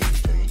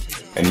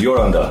 And you're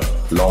on the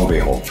long way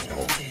home.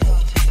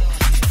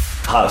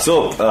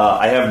 So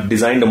I have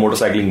designed a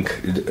motorcycling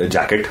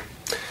jacket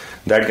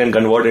that can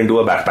convert into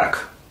a backpack.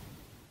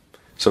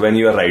 So when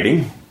you are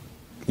riding,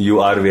 you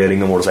are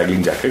wearing a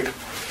motorcycling jacket,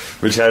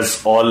 which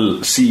has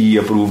all CE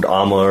approved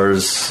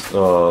armors,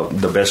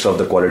 the best of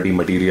the quality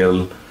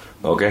material.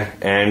 Okay,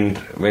 and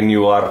when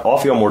you are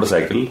off your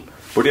motorcycle,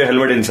 put your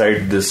helmet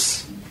inside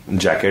this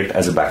jacket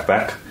as a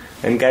backpack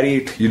and carry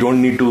it. You don't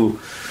need to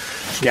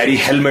carry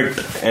helmet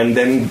and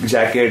then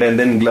jacket and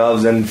then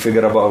gloves and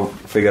figure out.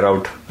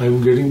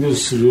 I'm getting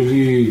this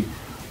really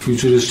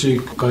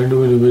futuristic kind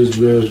of an image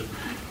where,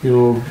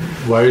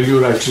 while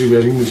you're actually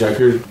wearing the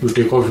jacket, you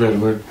take off your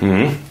helmet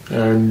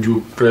and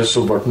you press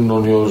a button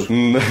on your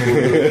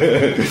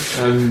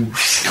and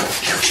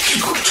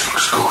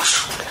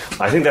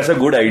I think that's a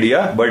good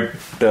idea, but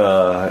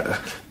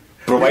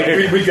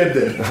provided we get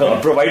there.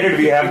 Provided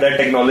we have that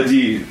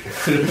technology.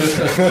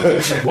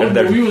 What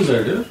movie was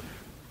that? Yeah?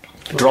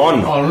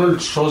 Tron. Arnold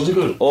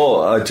Schwarzenegger.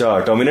 Oh,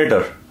 acha,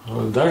 Terminator.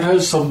 That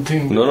has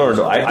something.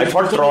 No. I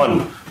thought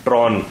Tron.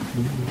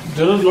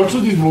 There are lots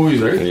of these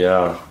movies, right?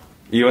 Yeah.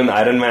 Even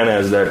Iron Man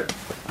has that.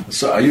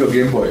 So, are you a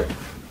Game Boy?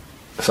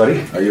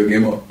 Sorry? Are you a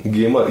gamer?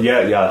 Gamer?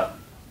 Yeah.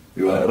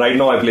 You are? Right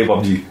now I play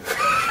PUBG.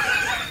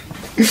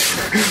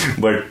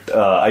 But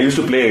I used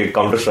to play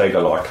Counter-Strike a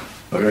lot.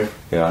 Okay.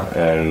 Yeah,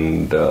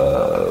 and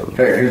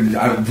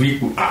at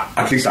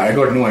least I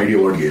got no idea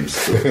what games.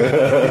 So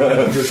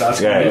just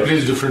ask. He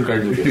plays different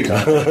kinds of games.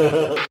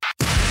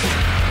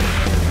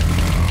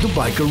 The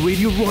Biker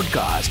Radio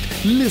broadcast.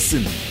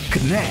 Listen,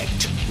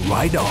 connect,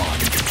 ride on.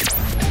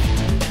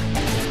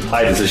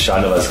 Hi, this is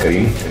Shahnawaz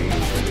Kareem,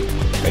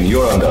 and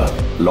you're on the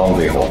long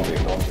way home.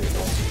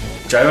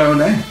 चाय वाय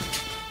बनाए?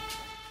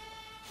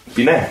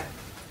 पीना है?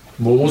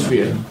 मोमोज भी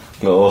है.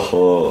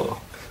 ओहो.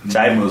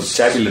 चाय P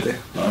लेते.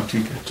 हाँ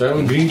ठीक है. चाय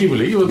में ग्रीन टी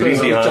मिलेगी. Green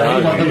tea, हाँ.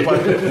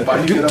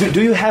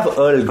 Do you have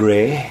Earl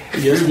Grey?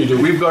 Yes, we do.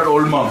 We've got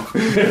Old Monk.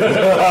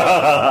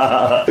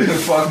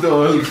 Fuck the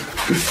Earl.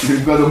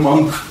 We've got the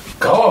Monk.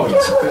 कहवा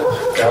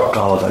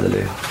खा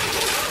चलेगा.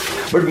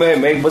 बट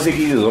मैं बस एक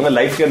ही चीज कहूँगा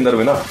लाइफ के अंदर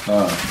में ना.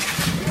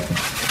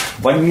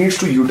 One needs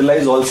to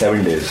utilize all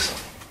 7 days,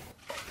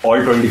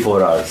 all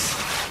 24 hours.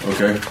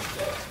 Okay.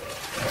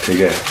 ठीक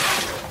है.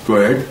 Go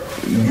ahead.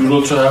 You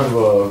also have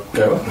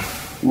कहवा?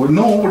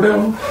 No,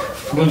 whatever.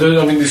 No,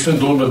 I mean इसमें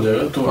 2 बन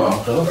जाएगा तो.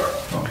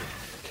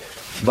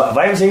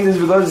 Why I'm saying this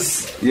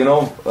because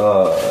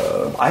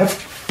I have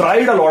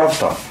tried a lot of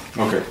stuff.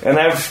 Okay. And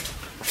I've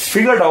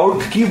figured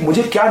out कि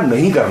मुझे क्या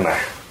नहीं करना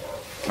है.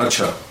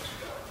 अच्छा.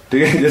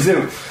 ठीक है. जैसे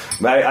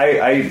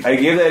I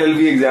gave the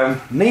LLB exam.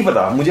 नहीं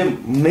पता मुझे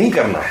नहीं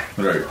करना है.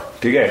 Right.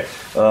 ठीक है.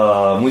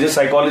 मुझे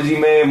साइकोलॉजी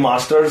में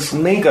मास्टर्स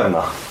नहीं करना.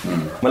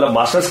 मतलब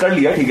मास्टर्स कर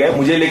लिया ठीक है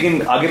मुझे,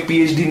 लेकिन आगे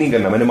पीएचडी नहीं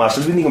करना. मैंने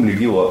मास्टर्स भी नहीं कंप्लीट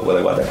की, वो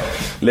अलग बात है.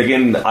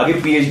 लेकिन आगे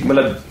पीएचडी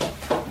मतलब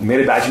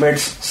मेरे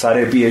बैचमेट्स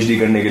सारे पीएचडी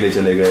करने के लिए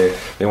चले गए.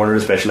 They wanted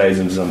to specialize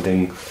in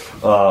something.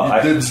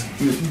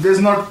 There's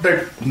not that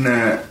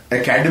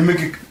academic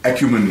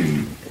acumen in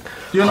you.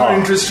 You're not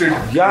interested.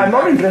 Yeah, I'm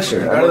not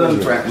interested.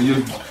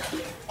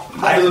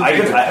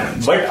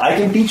 But I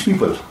can teach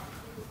people.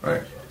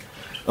 Right.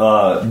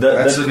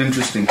 That's an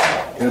interesting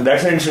thing.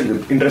 That's an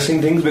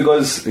interesting thing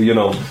because,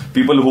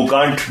 people who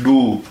can't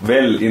do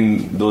well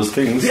in those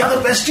things. They are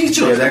the best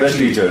teachers. They are the best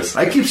teachers.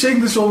 I keep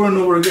saying this over and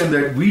over again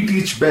that we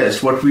teach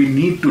best what we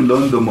need to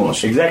learn the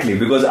most. Exactly,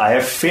 because I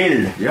have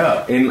failed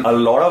in a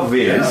lot of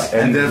ways.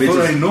 Yeah. And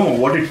therefore I know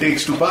what it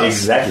takes to pass.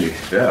 Exactly.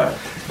 Yeah.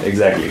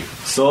 Exactly.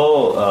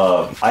 So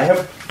I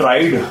have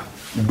tried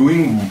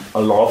doing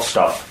a lot of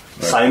stuff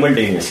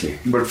simultaneously.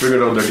 But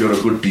figured out that you're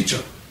a good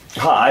teacher.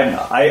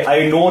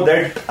 I know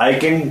that I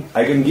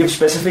can give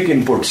specific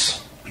inputs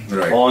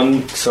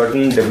on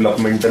certain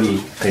developmental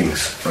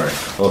things.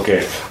 Right.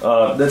 Okay.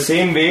 The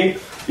same way,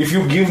 if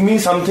you give me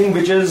something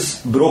which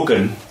is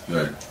broken,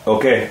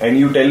 okay, and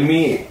you tell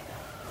me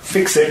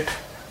fix it,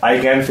 I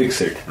can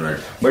fix it. Right.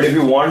 But if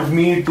you want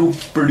me to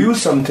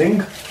produce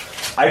something,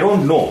 I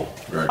don't know.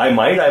 Right. I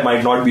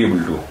might not be able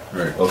to.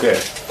 Right. Okay.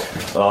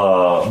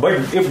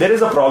 But if there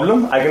is a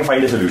problem, I can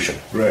find a solution.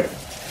 Right.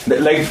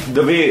 Like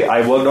the way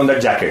I worked on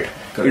that jacket.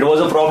 Correct. It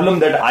was a problem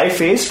that I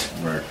faced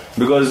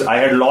because I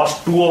had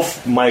lost 2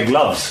 of my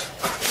gloves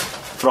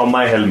from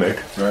my helmet.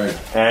 Right.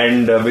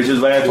 And which is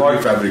why I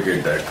thought...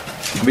 fabricate that.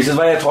 Which is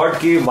why I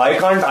thought, why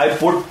can't I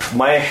put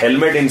my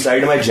helmet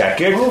inside my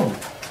jacket? Oh,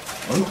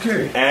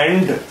 okay.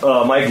 And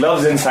my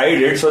gloves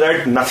inside it so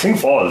that nothing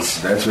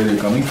falls. That's where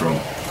you're coming from.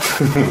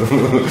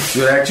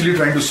 You're actually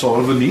trying to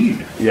solve a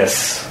need.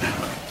 Yes.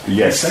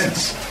 Yes. Makes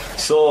sense.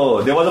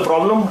 So there was a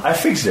problem, I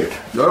fixed it.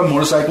 You're a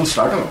motorcycle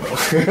startup, bro.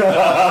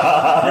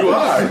 You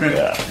are.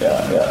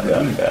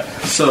 Yeah.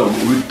 So,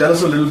 tell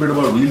us a little bit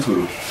about Wheels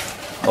Guru.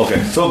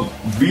 Okay, so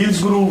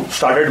Wheels Guru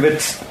started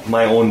with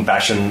my own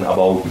passion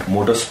about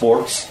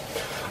motorsports.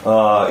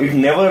 It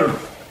never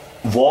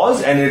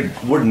was and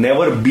it would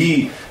never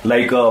be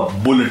like a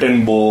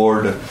bulletin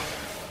board,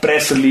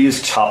 press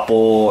release,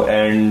 chapo,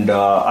 and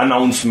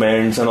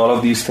announcements and all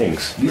of these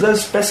things. These are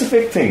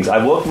specific things.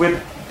 I work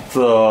with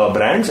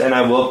brands and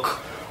I work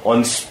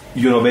on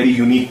very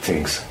unique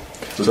things.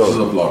 So this is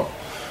a blog.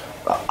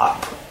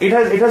 It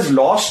has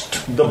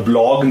lost the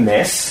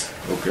blogness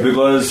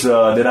because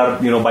there are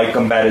by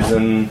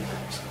comparison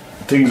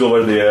things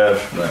over there.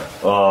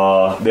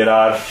 Right. There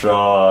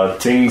are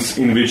things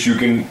in which you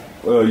can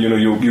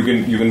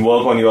you can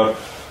work on your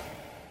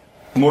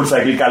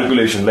motorcycle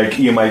calculation, like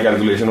EMI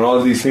calculation and all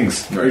of these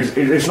things. Right.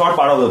 It's not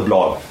part of the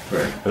blog,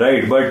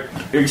 right? But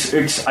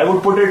it's I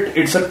would put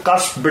it's a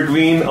cusp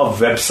between a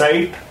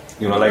website,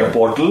 like a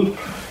portal,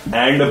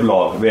 and a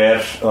blog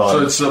where. So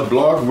it's a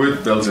blog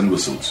with bells and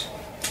whistles.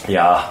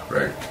 Yeah.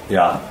 Right.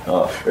 Yeah.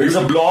 It's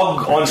a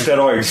blog on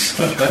steroids.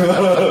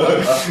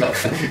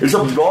 It's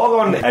a blog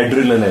on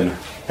adrenaline.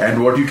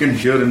 And what you can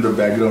hear in the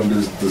background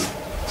is the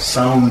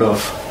sound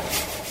of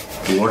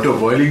water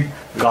boiling.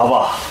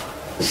 Kava.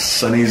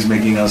 Sunny's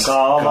making us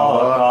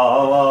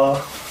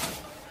Kava.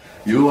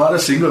 You are a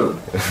singer.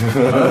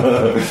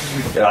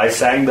 I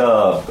sang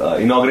the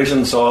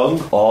inauguration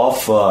song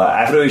of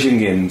Afro Asian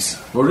Games.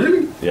 Oh,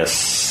 really?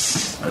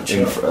 Yes.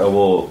 Achha.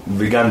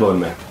 Vigyan Bhavan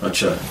mein.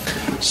 Achha.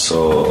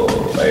 So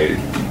I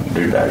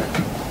did that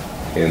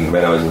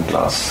when I was in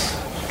class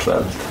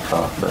 12th.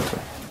 That's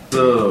right.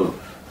 The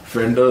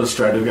Fender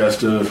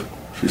Stratocaster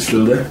is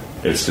still there?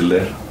 It's still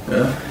there.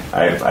 Yeah.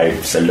 I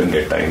seldom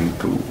get time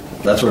to.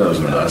 That's what I was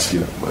going to ask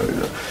you.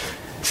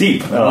 See,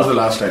 when was the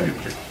last time you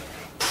played?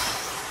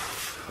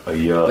 A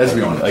year. Let's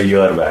be honest. A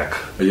year back.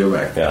 A year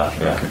back.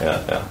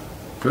 Yeah.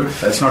 Good.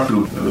 That's not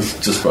true. It was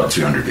just about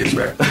 300 days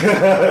back.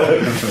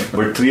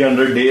 But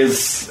 300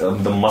 days,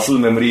 the muscle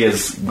memory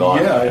is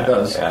gone. Yeah, it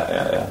does.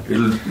 Yeah.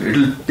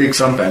 It'll take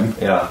some time.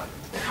 Yeah.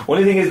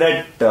 Only thing is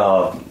that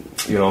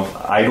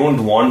I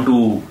don't want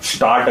to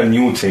start a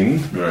new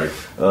thing. Right.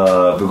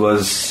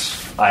 Because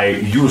I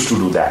used to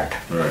do that.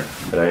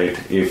 Right.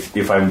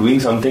 If I'm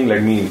doing something,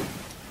 let me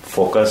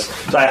focus.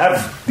 So I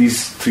have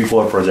these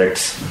 3-4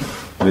 projects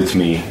with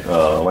me.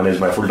 One is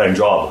my full-time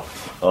job.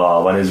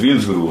 One is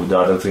Wheels Guru. The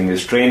other thing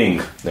is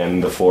training.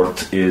 And the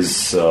fourth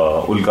is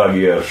Ulka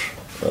gear,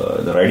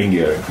 the riding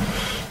gear.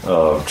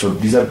 So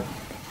these are,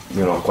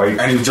 quite.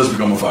 And you've just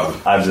become a father.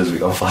 I've just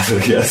become a father,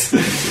 yes.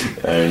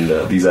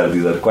 And these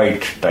are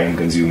quite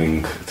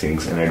time-consuming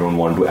things, and I don't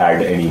want to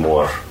add any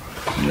more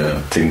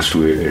things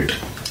to it.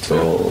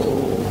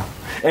 So,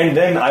 and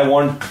then I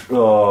want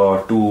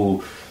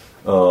to.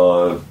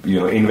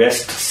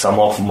 Invest some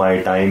of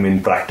my time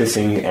in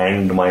practicing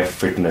and my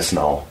fitness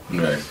now.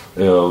 Right.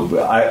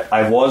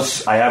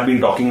 I have been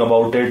talking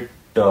about it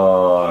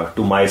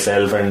to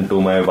myself and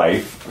to my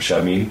wife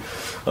Sharmeen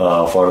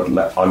for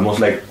almost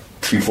like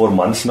 3-4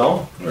 months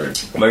now.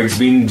 Right. But it's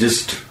been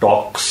just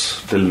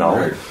talks till now.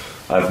 Right.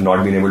 I've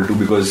not been able to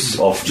because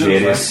of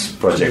various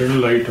projects.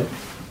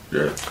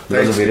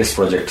 Because of various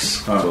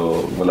projects.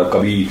 So मतलब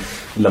कभी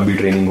लंबी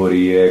training हो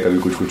रही है, कभी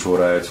कुछ हो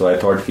रहा है. So I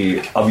thought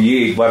कि अब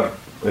ये एक बार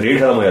रेट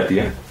खत्म हो जाती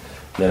है,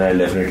 then I'll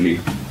definitely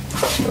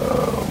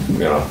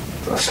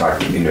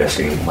start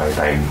investing my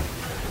time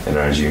and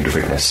energy into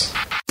fitness.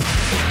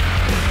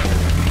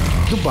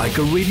 The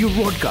Biker Radio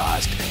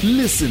Broadcast.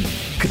 Listen,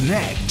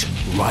 connect,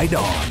 ride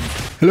on.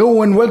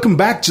 Hello and welcome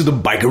back to the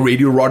Biker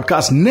Radio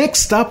Broadcast.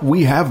 Next up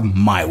we have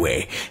My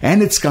Way,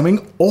 and it's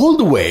coming all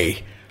the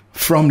way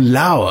from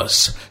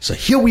Laos. So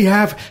here we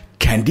have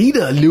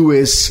Candida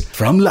Lewis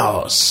from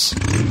Laos.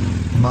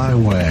 My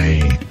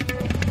Way.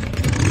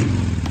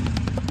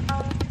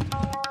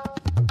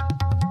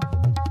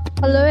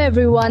 Hello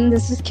everyone,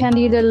 this is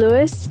Candida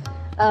Lewis.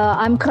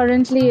 I'm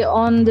currently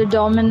on the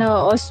Domino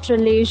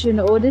Australasian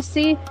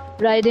Odyssey,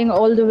 riding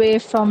all the way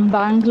from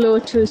Bangalore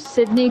to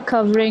Sydney,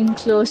 covering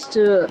close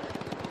to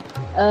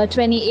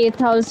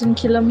 28,000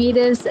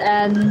 kilometers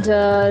and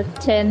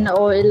 10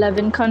 or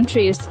 11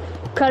 countries.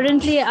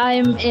 Currently,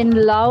 I'm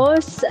in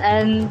Laos,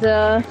 and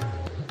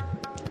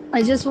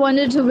I just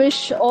wanted to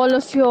wish all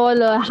of you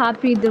all a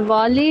happy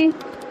Diwali,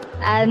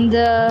 and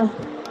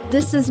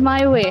this is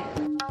my way.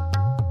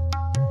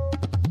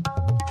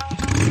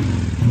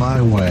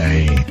 My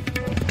way.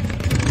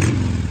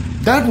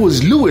 That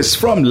was Lewis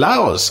from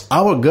Laos,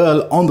 our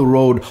girl on the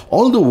road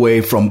all the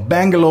way from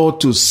Bangalore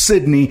to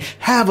Sydney.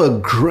 Have a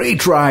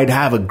great ride,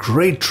 have a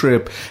great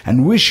trip,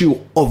 and wish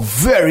you a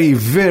very,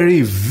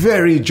 very,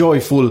 very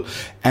joyful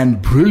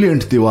and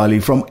brilliant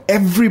Diwali from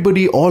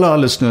everybody, all our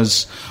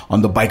listeners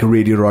on the Biker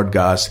Radio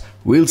broadcast.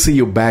 We'll see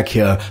you back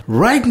here.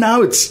 Right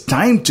now, it's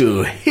time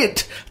to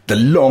hit the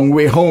long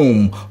way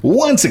home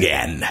once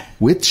again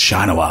with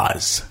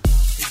Shahnawaz.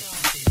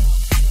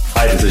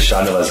 Hi, this is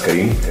Shahnawaz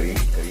Kareem,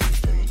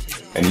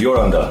 and you're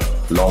on the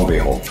long way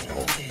home.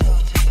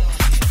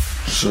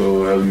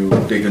 So, have you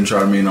taken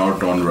Charmaine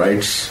out on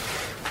rides?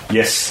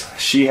 Yes,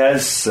 she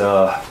has.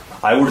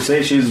 I would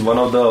say she's one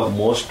of the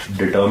most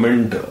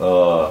determined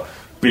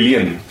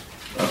pillion.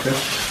 Okay.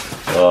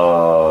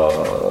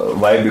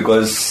 Why?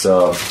 Because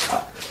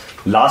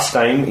last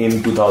time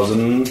in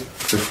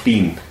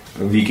 2015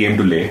 we came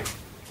to Leh.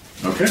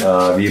 Okay.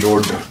 We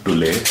rode to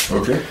Leh.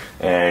 Okay.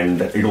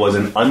 And it was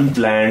an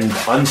unplanned,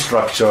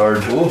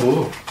 unstructured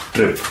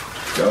trip.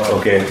 Oh.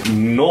 Okay,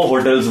 no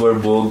hotels were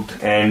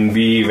booked, and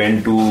we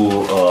went to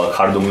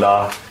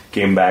Khardungla,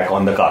 came back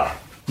on the car.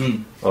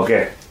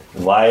 Okay,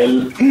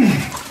 while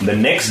the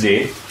next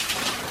day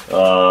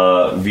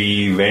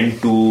we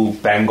went to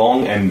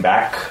Pangong and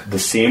back the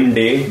same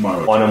day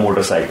on a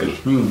motorcycle.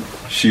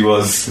 She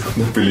was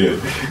the pillion,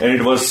 and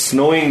it was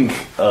snowing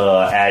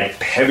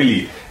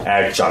heavily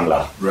at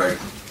Changla. Right.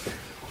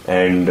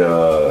 And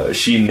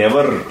she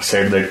never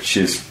said that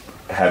she's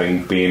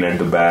having pain at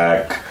the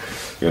back,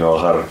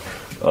 her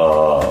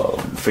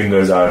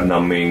fingers are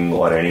numbing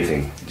or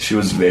anything. She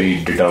was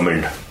very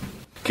determined.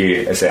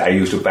 Okay, I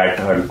used to pat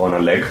her on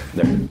her leg.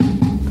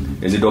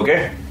 Is it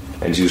okay?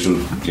 And she used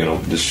to,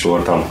 just show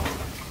her thumb.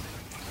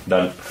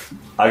 Done.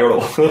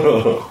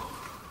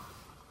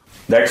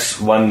 That's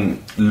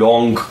one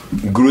long,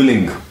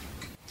 grueling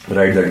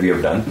ride that we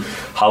have done.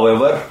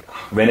 However,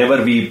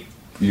 whenever we,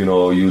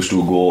 used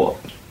to go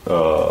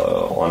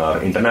on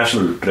our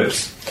international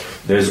trips,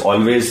 there's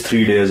always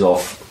 3 days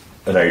of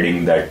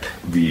riding that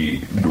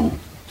we do.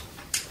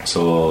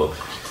 So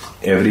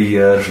every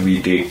year we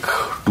take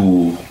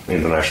 2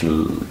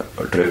 international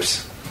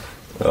trips,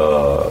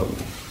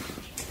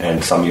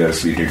 and some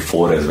years we did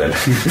 4 as well.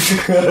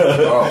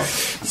 Wow.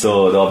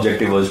 So the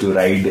objective was to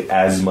ride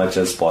as much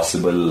as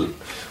possible.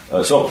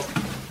 So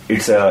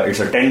it's a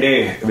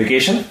 10-day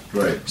vacation.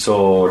 Right.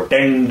 So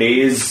 10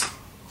 days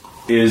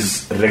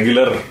is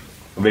regular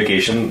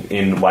vacation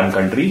in one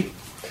country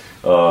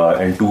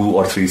and 2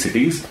 or 3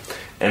 cities,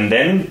 and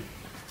then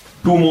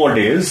 2 more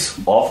days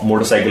of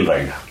motorcycle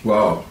ride.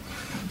 Wow.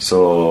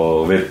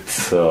 So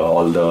with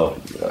all the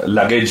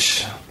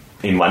luggage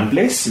in one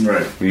place,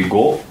 right. We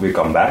go, we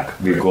come back,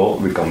 we go,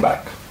 we come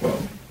back. Wow.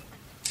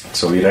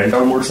 So we rent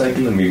our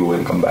motorcycle and we go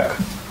and come back.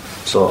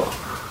 So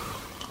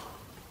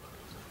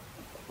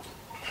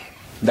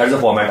that's the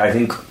format. I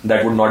think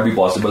that would not be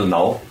possible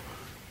now.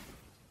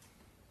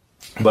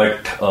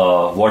 But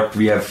what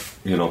we have,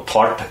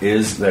 thought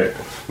is that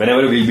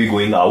whenever we'll be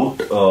going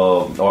out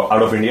or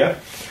out of India,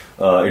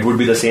 it would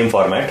be the same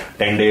format,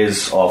 10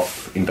 days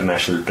of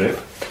international trip,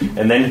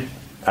 and then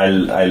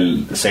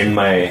I'll send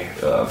my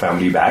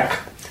family back,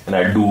 and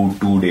I'll do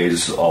 2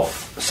 days of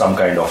some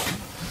kind of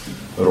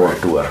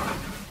road tour.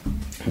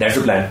 That's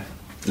the plan.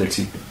 Let's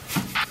see.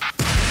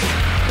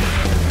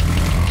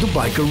 The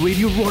Biker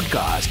Radio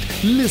broadcast.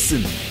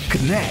 Listen,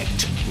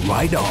 connect,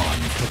 ride on.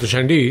 So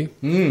Shandy,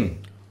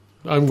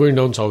 I'm going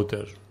down south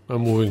there.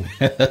 I'm moving.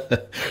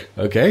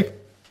 Okay.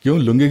 क्यों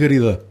लुंगी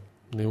खरीदा?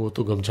 नहीं, वो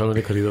तो गमछा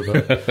मैंने खरीदा था,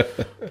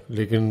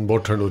 लेकिन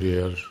बहुत ठंड हो रही है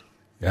यार.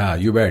 Yeah,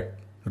 you bet.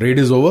 Raid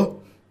is over.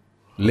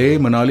 Leh,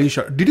 Manali.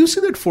 Did you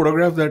see that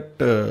photograph that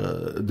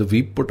the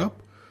Veep put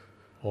up?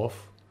 Of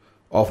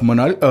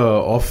Manali,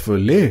 of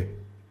Leh.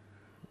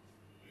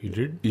 He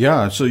did?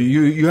 Yeah, so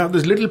you have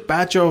this little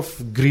patch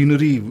of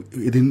greenery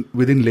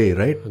within Leh,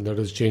 right? And that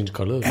has changed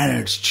colors. And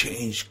it's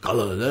changed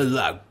colors. It's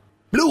like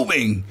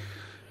blooming.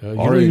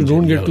 You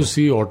don't get to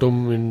see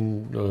autumn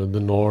in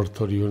the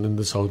north or even in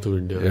the south of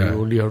India. Yeah.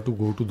 You only have to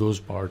go to those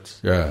parts.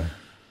 Yeah.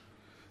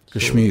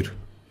 Kashmir.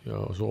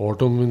 So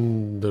autumn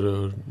in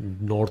the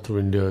north of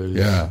India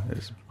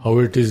is how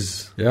it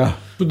is. Yeah.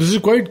 So this is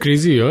quite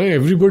crazy. Huh?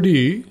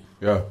 Everybody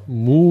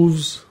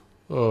moves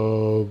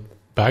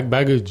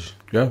baggage.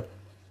 Yeah.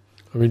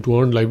 I mean,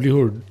 to earn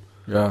livelihood.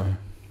 Yeah.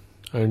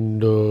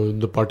 And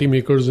the party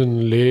makers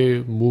in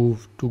Leh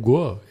move to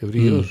Goa every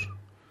year.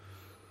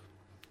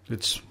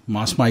 It's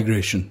mass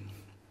migration.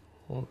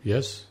 Oh,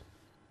 yes.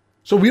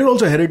 So we're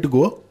also headed to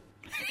Goa.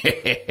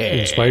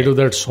 In spite of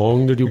that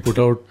song that you put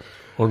out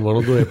on one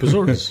of the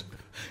episodes.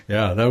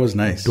 Yeah, that was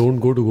nice. Don't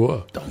go to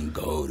Goa. Don't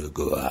go to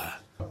Goa.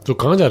 So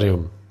कहाँ जा रहे हैं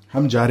हम?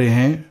 हम जा रहे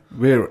हैं.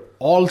 We're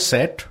all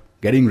set,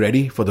 getting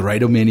ready for the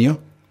Rider Mania.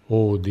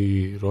 Oh,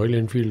 the Royal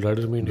Enfield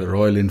Rider Mania. The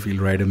Royal Enfield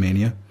Rider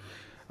Mania.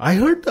 I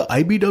heard the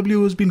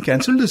IBW has been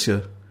cancelled this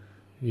year.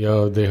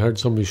 Yeah, they had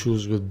some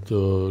issues with the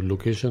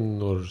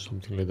location or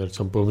something like that.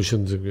 Some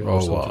permissions. Oh,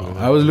 wow. Like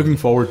I was looking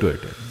forward to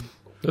it.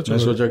 That's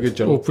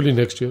hopefully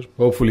next year.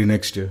 Hopefully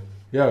next year.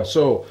 Yeah,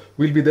 so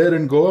we'll be there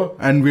in Goa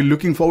and we're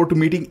looking forward to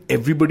meeting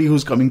everybody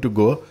who's coming to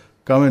Goa.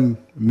 Come and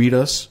meet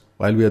us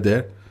while we are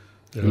there.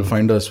 Yeah. You'll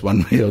find us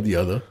one way or the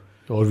other.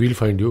 Or we'll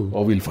find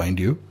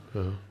you.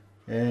 Yeah.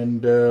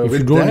 And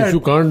if you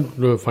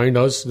can't find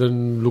us,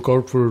 then look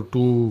out for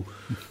two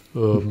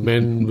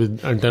men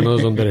with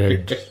antennas on their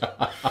head.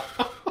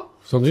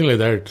 Something like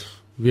that.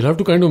 We'll have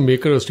to kind of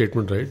make a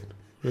statement, right?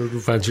 We have to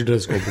fancy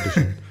dress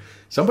competition.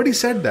 Somebody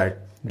said that.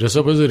 Dress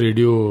up as a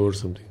radio or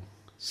something.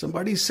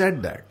 Somebody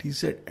said that. He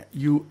said,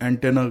 you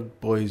antenna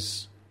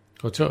boys.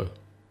 Acha.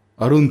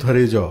 Arun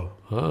Thareja.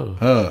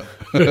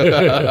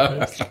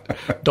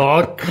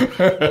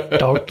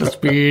 Talk to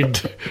speed.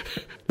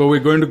 But we're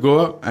going to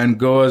Goa, and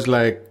Goa is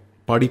like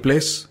party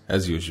place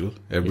as usual.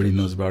 Everybody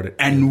knows about it.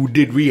 And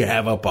did we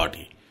have a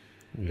party?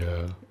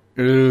 Yeah.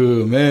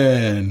 Oh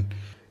man,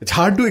 it's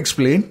hard to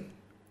explain.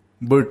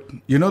 But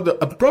you know,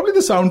 probably the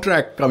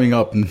soundtrack coming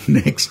up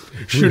next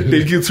should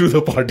take you through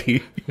the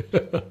party.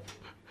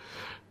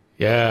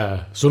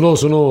 Yeah. Suno.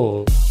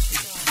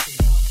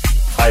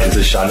 Hi, this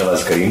is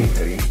Shahnawaz Kareem.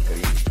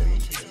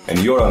 And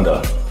you're on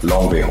the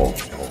long way home.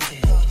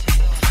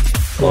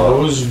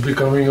 How has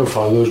becoming a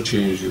father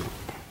changed you?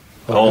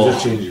 How has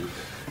it changed you?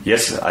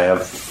 Yes, I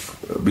have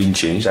been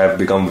changed. I have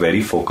become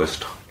very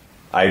focused.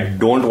 I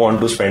don't want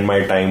to spend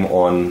my time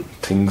on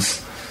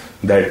things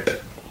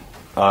that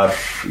are,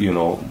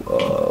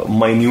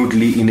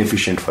 minutely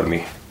inefficient for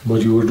me.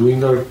 But you were doing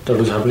that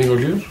was happening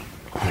earlier?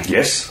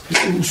 Yes.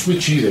 उसमें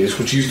चीज है,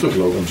 इसको चीज तो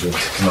खिलाओ कम से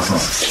कम.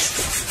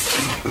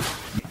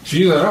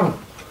 चीज है ना?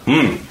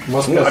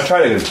 मस्त अच्छा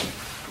है.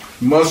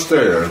 मस्त है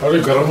यार. अरे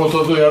गर्म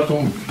होता तो यार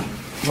तुम.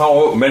 हाँ,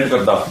 वो मेल्ट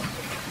करता.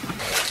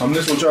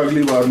 हमने सोचा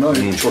अगली बार ना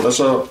एक छोटा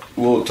सा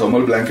वो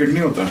थर्मल ब्लैंकेट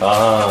नहीं होता,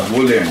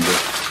 वो ले आएंगे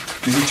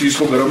किसी चीज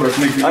को गर्म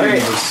रखने के लिए. अरे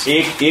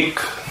एक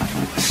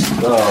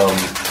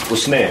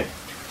उसने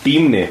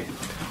टीम ने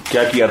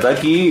क्या किया था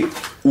कि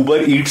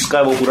उबर ईट्स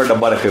का वो पूरा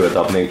डब्बा रखे हुए था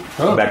अपने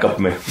बैकअप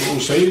में. वो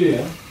सही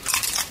है.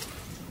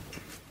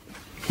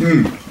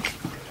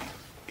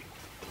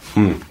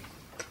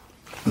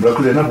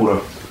 रख लेना पूरा.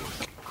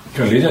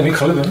 क्या ले जा? नहीं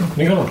खा लेते ना,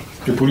 नहीं खाना.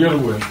 ये पूरी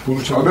आलू है.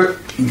 अबे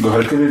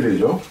घर के लिए ले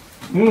जाओ.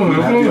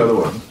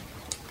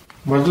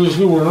 मैं तो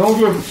इसलिए बोल रहा हूँ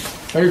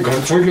कि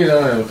घर छोड़ ले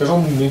जाना है.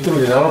 नहीं तो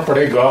ले जाना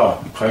पड़ेगा.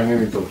 खाएंगे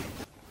नहीं तो.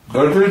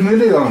 घर के लिए नहीं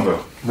ले जाऊंगा.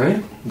 नहीं,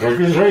 घर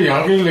के लिए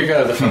यहाँ के लिए लेके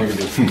आया था खाने के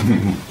लिए.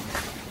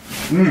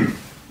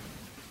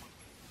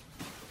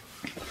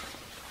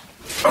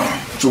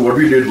 So what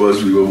we did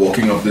was we were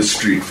walking up this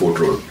street, Fort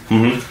Road,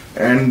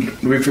 and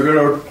we figured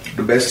out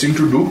the best thing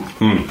to do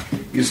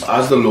is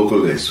ask the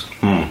local guys.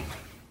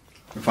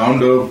 We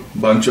found a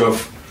bunch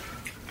of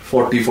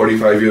 40,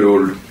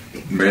 45-year-old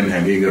men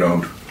hanging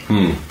around.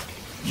 And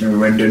we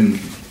went and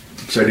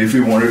said, if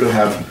we wanted to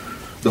have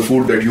the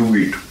food that you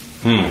eat,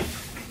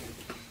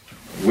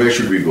 where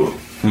should we go?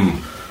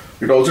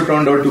 It also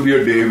turned out to be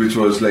a day which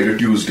was like a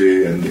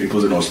Tuesday, and it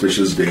was an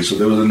auspicious day, so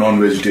there was a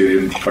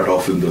non-vegetarian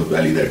cut-off in the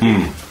valley that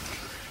day.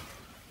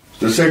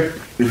 They said,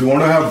 if you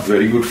want to have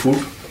very good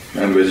food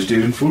and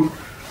vegetarian food,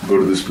 go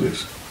to this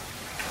place,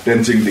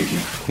 Tenzing Tikki.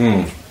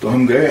 So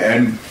we went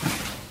and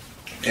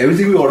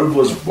everything we ordered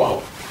was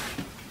wow.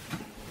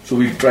 So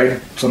we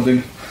tried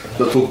something,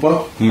 the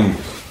thukpa,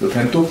 the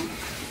thento,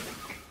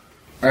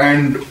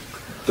 and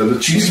the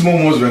cheese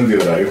momos when they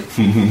arrived,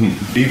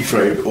 deep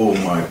fried. Oh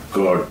my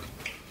god,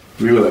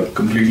 we were like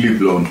completely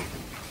blown,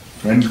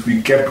 and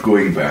we kept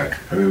going back.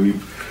 I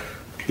mean,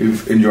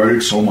 we've enjoyed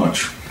it so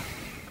much.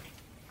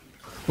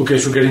 Okay,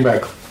 so getting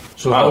back.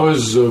 So how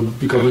has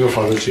becoming a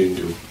father changed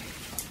you?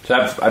 So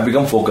I've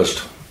become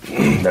focused.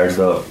 That's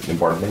the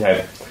important thing.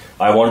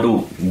 I want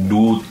to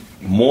do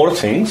more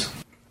things,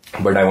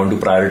 but I want to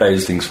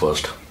prioritize things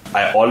first.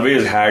 I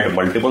always had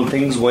multiple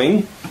things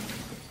going,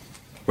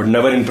 but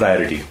never in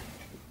priority.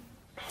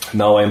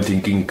 Now I'm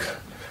thinking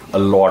a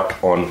lot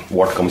on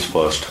what comes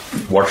first.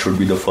 What should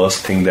be the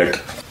first thing that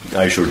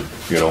I should,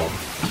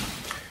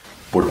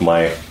 put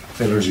my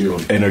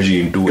energy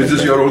into. Is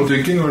this your own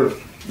thinking or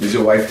is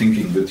your wife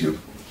thinking with you?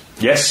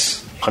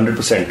 Yes,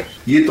 100%.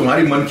 ये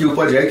तुम्हारी मन की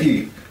उपज है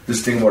कि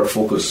this thing about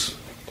focus?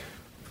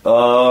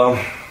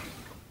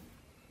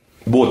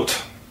 Both.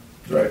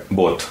 Right.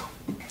 Both.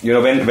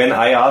 When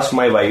I asked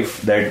my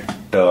wife that,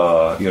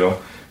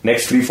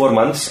 next 3-4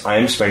 months, I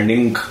am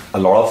spending a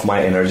lot of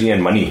my energy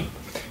and money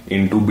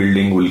into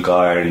building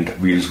Ulka and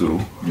Wheels Guru.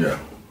 Yeah.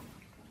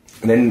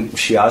 And then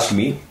she asked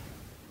me,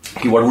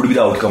 what would be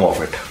the outcome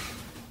of it?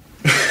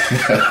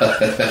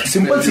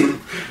 Simple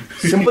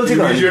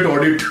immediate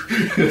audit.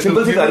 We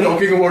were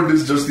talking about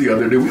this just the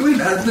other day. Women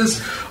have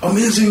this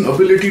amazing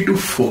ability to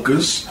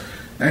focus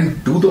and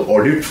do the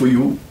audit for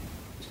you.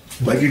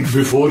 Like it,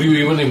 before you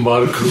even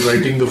embark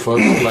writing the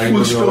first line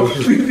of your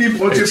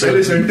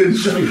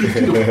sentence.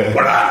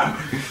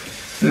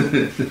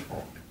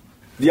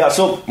 Yeah,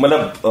 so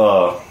मतलब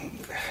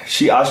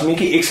she asked me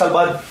कि 1 साल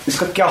बाद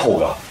इसका क्या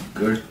होगा.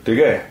 ठीक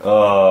है,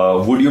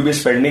 would you be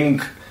spending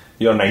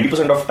your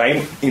 90% of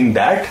time in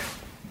that,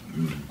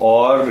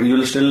 or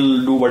you'll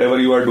still do whatever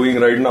you are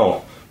doing right now?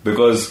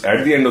 Because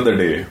at the end of the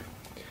day,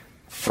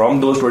 from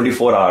those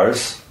 24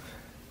 hours,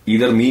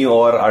 either me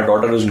or our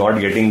daughter is not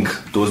getting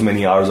those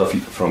many hours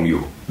from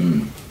you,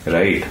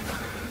 right?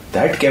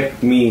 That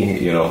kept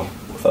me,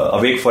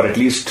 awake for at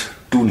least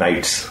 2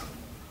 nights.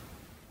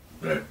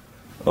 Right.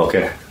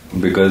 Okay,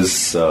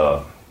 because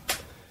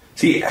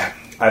see,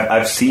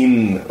 I've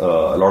seen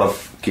a lot of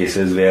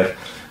cases where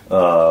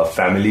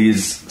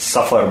families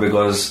suffer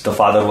because the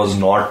father was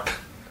not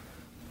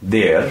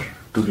there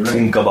to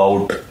think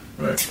about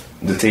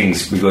the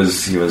things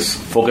because he was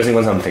focusing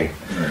on something.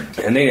 Right.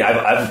 And then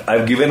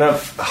I've given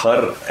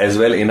her as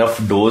well enough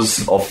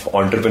dose of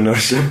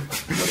entrepreneurship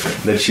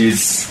that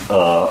she's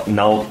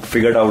now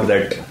figured out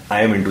that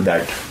I am into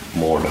that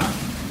mode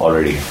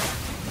already.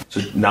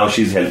 So now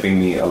she's helping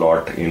me a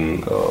lot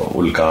in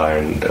Ulka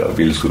and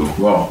Wheels Guru.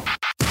 Wow.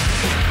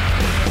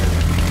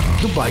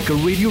 The Biker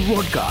Radio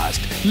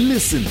broadcast.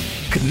 Listen,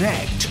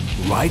 connect,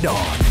 ride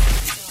on.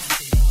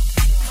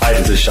 Hi,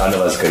 this is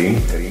Shahnawaz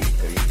Kareem.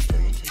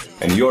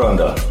 And you're on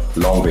the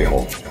long way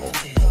home.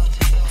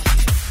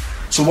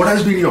 So what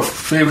has been your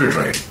favorite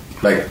ride?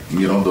 Like,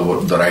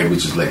 the ride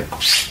which is like...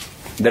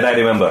 That I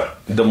remember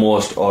the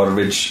most, or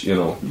which,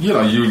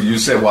 you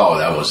say, wow,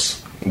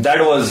 that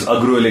was a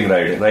grueling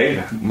ride, right?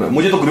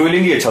 मुझे तो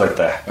grueling ही अच्छा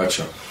लगता है.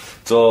 अच्छा.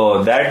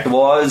 So that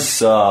was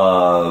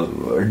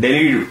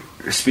Delhi,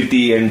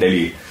 Spiti and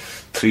Delhi.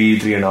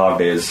 3.5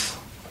 days.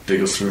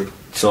 Take us through it.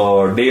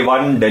 So day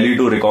 1, Delhi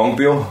to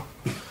Rekongpyo.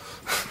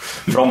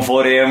 From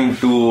 4 a.m.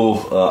 to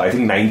I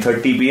think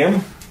 9:30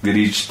 p.m. we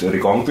reached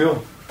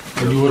Rekongpyo.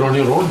 And you were on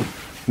your own?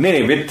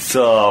 नहीं, with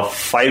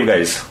 5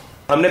 guys.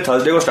 हमने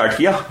Thursday को start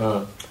किया.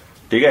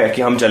 ठीक है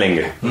कि हम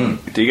चलेंगे.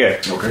 ठीक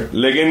है. Okay.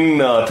 लेकिन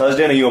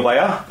थर्सडे नहीं हो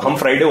पाया. हम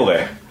फ्राइडे हो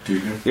गए.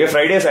 ठीक है. ये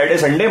फ्राइडे, सैटरडे,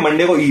 संडे,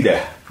 मंडे को ईद है.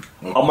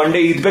 अब मंडे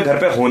ईद पे घर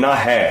पे होना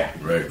है.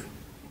 Right.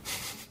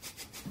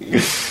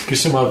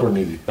 किससे मार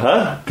पड़नी थी?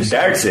 हाँ,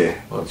 डैड से.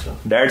 अच्छा.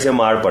 डैड से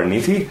मार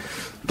पड़नी थी.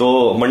 तो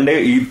मंडे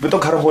ईद पे तो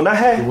घर होना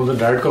है. तो वो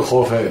डैड का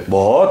खौफ है.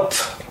 बहुत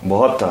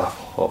था.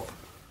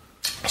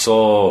 सो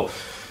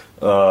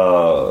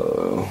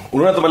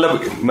उन्होंने तो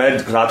मतलब, मैं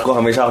रात को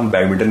हमेशा हम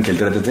बैडमिंटन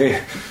खेलते रहते थे,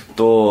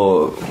 तो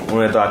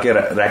उन्होंने तो आके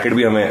रैकेट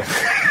भी हमें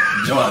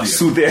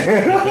सूते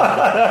हैं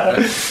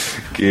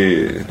कि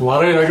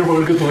तुम्हारा रैकेट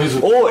पकड़ के तुम्हें.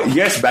 ओह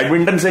यस,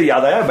 बैडमिंटन से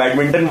याद आया.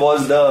 बैडमिंटन वाज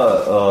द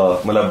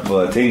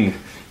मतलब थिंग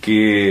कि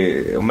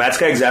मैथ्स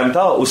का एग्जाम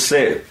था, उससे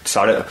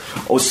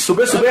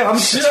सुबह हम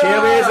 6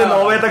 बजे से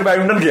 9 बजे तक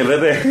बैडमिंटन खेल रहे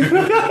थे.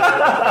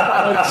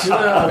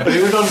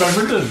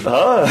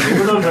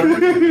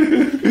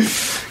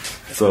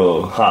 सो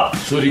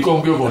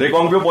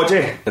रिकोंगप्यो पहुंचे.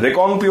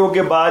 रिकोंगप्यो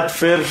के बाद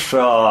फिर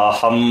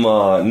हम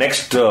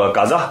नेक्स्ट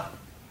काजा.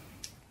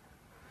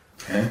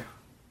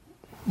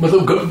 मतलब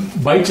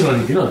बाइक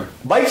चलानी थी ना.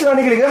 बाइक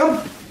चलाने के लिए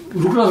हम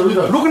रुकना थोड़ी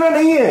था. रुकना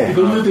नहीं है.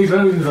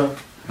 देखना नहीं था.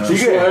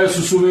 ठीक है.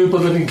 सुबह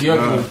पता नहीं किया.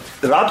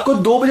 रात को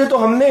 2 बजे तो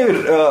हमने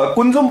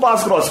कुंजुम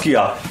पास क्रॉस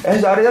किया. ऐसे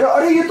जा रहे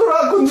अरे ये तो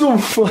रहा कुंजुम.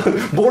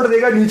 बोर्ड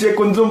देगा नीचे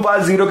कुंजुम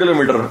पास 0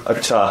 किलोमीटर.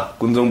 अच्छा,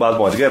 कुंजुम पास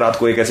पहुंच गए. रात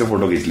को एक ऐसे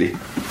फोटो खींच ली.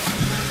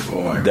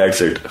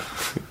 That's it.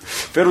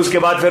 फिर उसके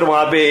बाद फिर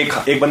वहां पे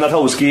एक बंदा था,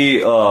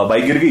 उसकी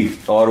बाइक गिर गई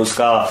और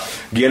उसका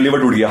गियर लीवर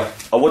टूट गया.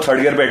 अब वो 3rd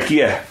गियर पे अटकी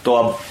है, तो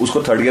अब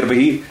उसको 3rd गियर पे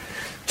ही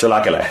चला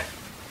के लाए.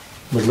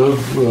 मतलब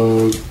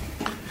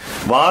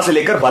वहां से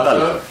लेकर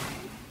बातल.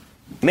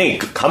 नहीं,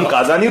 हम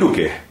काजा नहीं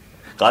रुके.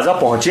 काजा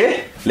पहुंचे,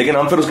 लेकिन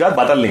हम फिर उसके बाद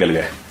बातल निकल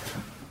गए.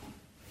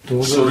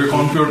 So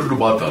Rekongpyo to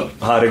Batal.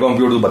 हाँ,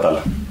 Rekongpyo to Batal.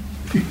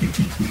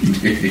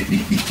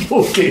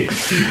 Okay.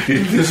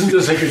 This is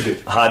the second day.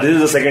 हाँ, this is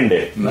the second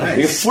day. Nice.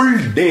 ये फुल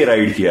डे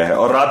राइड किया है.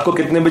 और रात को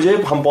कितने बजे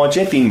हम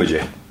पहुंचे? 3 बजे.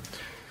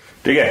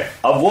 ठीक है.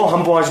 अब वो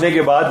हम पहुंचने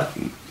के बाद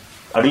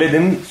अगले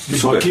दिन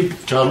बाकी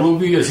 4 लोग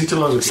भी ऐसे ही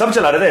चला रहे थे. सब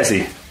चला रहे थे ऐसे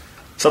ही.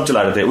 सब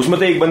चला रहे थे. उसमें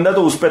तो एक बंदा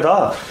तो उस पे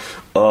था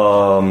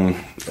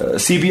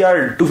CBR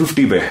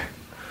 250 पे.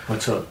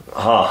 अच्छा.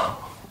 हाँ,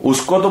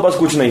 उसको तो बस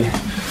कुछ नहीं.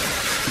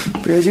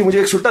 जी मुझे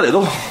एक छुट्टा दे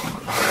दो.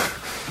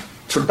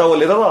 छुट्टा वो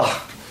लेता था.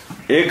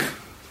 एक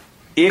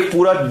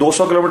पूरा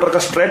 200 किलोमीटर का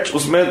स्ट्रेच,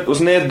 उसमें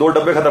उसने 2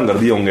 डब्बे खत्म कर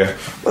दिए होंगे.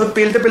 और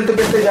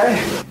पेलते जाए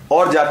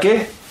और जाके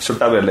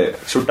छुट्टा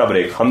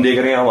ब्रेक. हम देख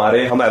रहे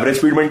हैं, हम एवरेज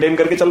स्पीड मेंटेन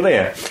करके चल रहे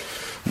हैं.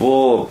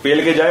 वो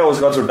पेल के जाए,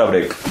 उसके बाद छुट्टा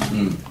break.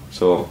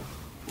 So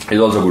is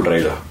also good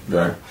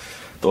rider.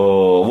 तो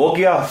वो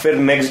किया. फिर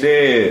नेक्स्ट डे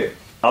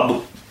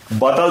अब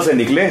बातल से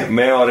निकले,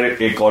 मैं और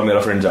एक और मेरा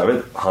फ्रेंड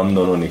जावेद, हम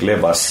दोनों निकले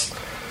बस.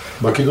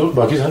 बाकी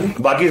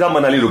सब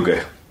मनाली रुक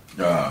गए.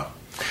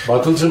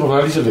 बातल से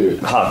मनाली चले गए.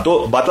 हाँ, तो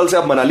बातल से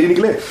अब मनाली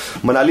निकले.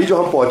 मनाली जो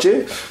हम पहुंचे,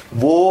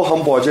 वो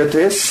हम पहुंचे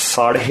थे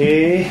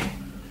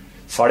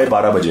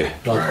 12:30 बजे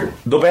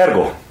दोपहर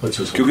को।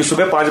 अच्छा। क्योंकि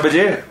सुबह 5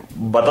 बजे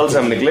बतल से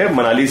हम निकले,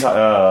 मनाली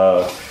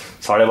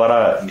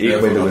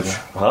 12:30 1 बजे।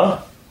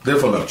 हाँ देयर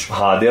फॉर लंच।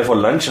 हाँ देयर फॉर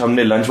लंच।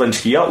 हमने लंच वंच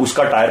किया,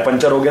 उसका टायर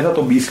पंचर हो गया था,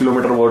 तो 20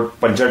 किलोमीटर वो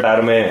पंचर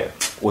टायर में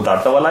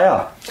उतारता वाला आया,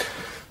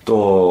 तो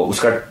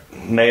उसका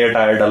नया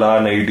टायर डला,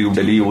 नई ट्यूब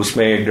डली,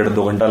 उसमें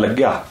 1.5-2 घंटा लग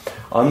गया।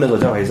 हमने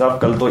सोचा भाई साहब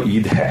कल तो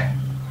ईद है,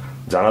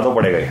 जाना तो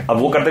पड़ेगा ही। अब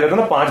वो करते करते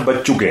ना 5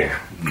 बज चुके हैं,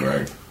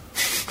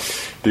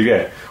 ठीक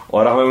है,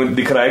 और हमें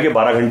दिख रहा है कि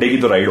 12 घंटे की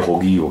तो राइड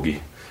होगी ही होगी।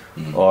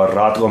 और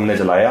रात को हमने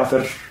चलाया,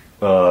 फिर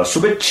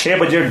सुबह 6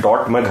 बजे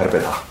डॉट मैं घर पे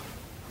था।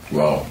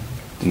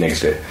 वाह।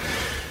 नेक्स्ट डे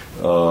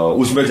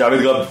उसमें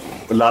जावेद का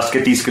लास्ट के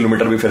 30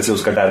 किलोमीटर भी फिर से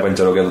उसका टायर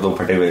पंचर हो गया था, तो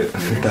फटे हुए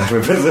टायर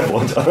में फिर से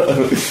पहुंचा।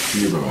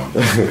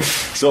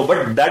 So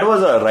but that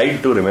was a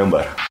ride to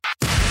remember.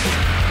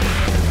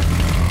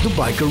 The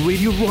Biker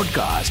Radio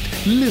Broadcast.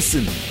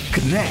 Listen,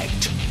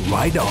 connect,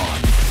 ride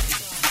on.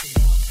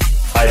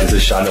 Hi, this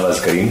is Shahnawaz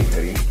Kareem,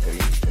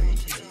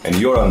 and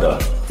you're on the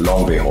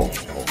long way home.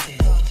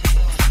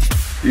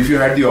 If you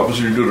had the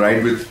opportunity to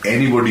ride with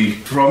anybody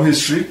from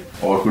history,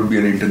 or could be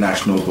an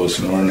international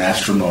person or an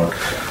astronaut,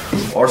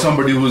 or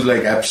somebody who's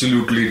like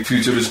absolutely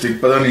futuristic,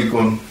 pata nahi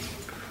kaun,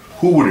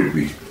 who would it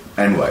be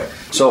and why?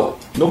 So,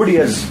 nobody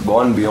has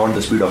gone beyond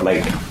the speed of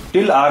light.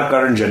 Till our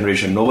current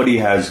generation, nobody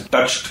has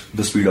touched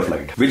the speed of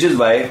light. Which is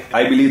why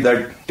I believe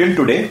that till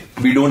today,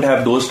 we don't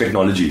have those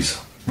technologies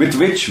with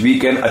which we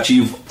can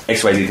achieve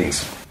XYZ things.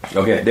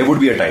 Okay, there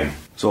would be a time.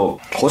 So,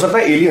 ho sakta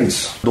hai aliens,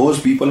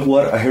 those people who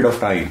are ahead of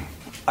time,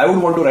 I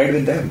would want to ride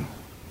with them.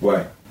 Why?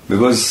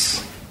 Because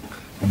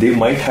they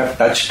might have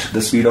touched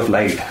the speed of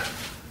light,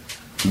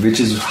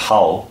 which is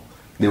how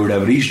they would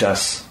have reached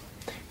us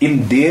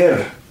in their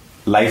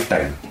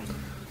lifetime.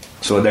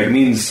 So that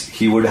means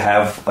he would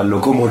have a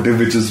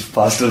locomotive which is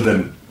faster than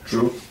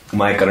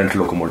my current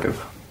locomotive.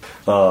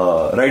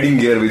 Riding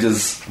gear which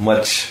is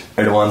much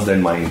advanced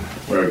than mine.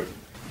 Right.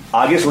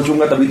 आगे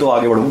सोचूंगा तभी तो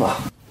आगे बढ़ूंगा.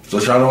 So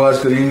Shahnawaz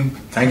Kareem,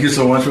 thank you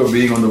so much for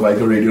being on the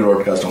Biker Radio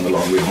broadcast on the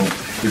long way home.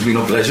 It's been a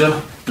pleasure.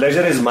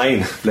 Pleasure is mine.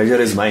 Pleasure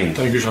is mine.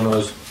 Thank you,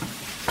 Shahnawaz.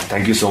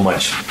 Thank you so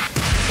much.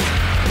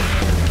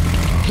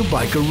 The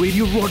Biker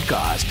Radio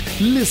Broadcast.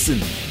 Listen,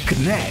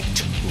 connect,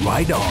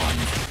 ride on.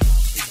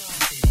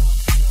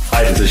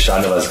 Hi, this is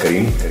Shahnawaz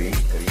Kareem,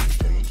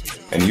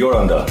 and you're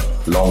on the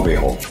long way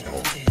home.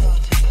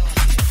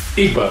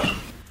 एक बार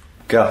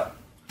क्या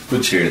कुछ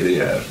छेड़ दे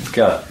यार.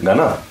 क्या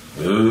गाना?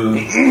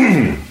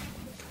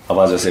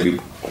 आवाज ऐसे भी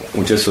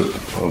ऊंचे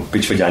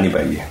पिच पे जा नहीं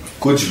पाएगी.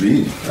 कुछ भी.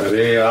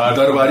 अरे यार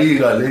दरबारी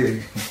गाले.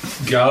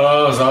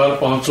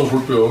 11,500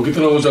 फुट पे हो,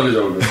 कितना ऊंचा ले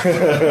जाओगे?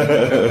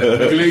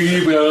 निकलेगी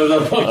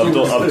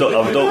 11,500.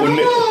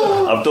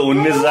 अब तो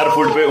 19,000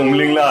 फुट पे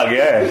उमलिंगला आ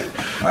गया है.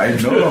 I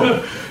know.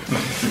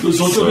 तो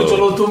सोचो कि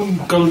चलो तुम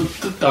कल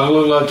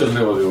टांगला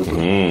चलने वाले हो.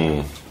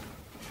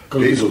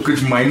 कुछ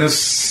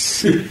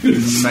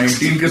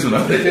 -19 के सुना.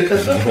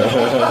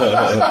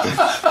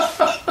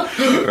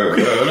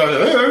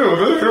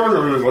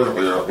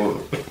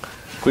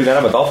 कोई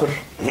गाना बताओ फिर.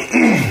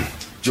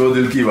 जो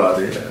दिल की बात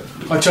है.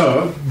 अच्छा,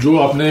 जो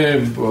आपने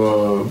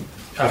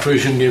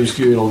एफिलिएशन गेम्स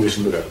की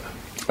इनॉग्रेशन में गाया.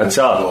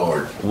 अच्छा,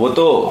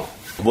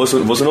 वो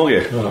सुनोगे?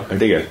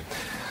 ठीक है.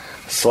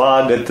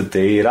 स्वागत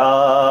तेरा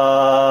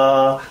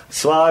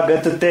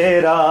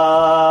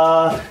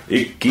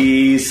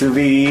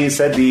 21वीं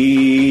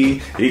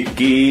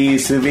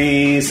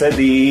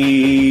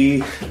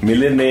सदी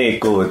मिलने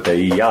को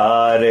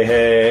तैयार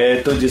है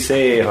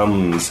तुझसे हम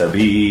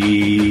सभी.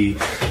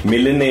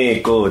 मिलने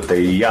को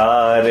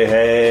तैयार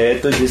है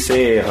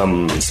तुझसे हम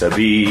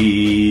सभी.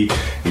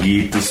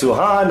 गीत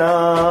सुहाना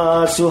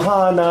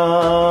सुहाना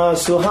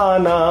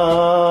सुहाना,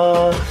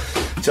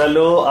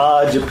 चलो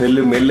आज फिर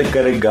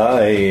मिलकर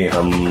गाए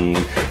हम.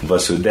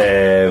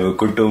 वसुदैव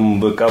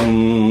कुटुंबकम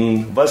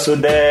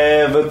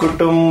वसुदैव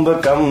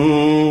कुटुंबकम.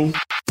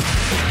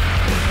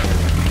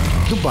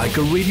 The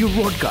Biker Radio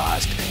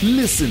Broadcast.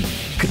 Listen,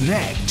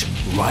 connect,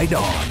 ride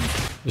on.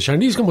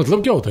 शांडी, इसका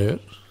मतलब क्या होता है यार?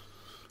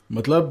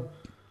 मतलब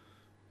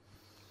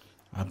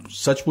आप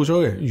सच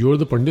पूछोगे? You're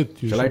the Pandit.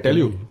 Shall I tell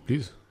you?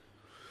 Please.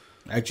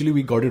 Actually,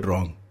 we got it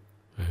wrong.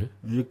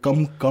 ये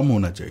कम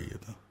होना चाहिए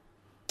था.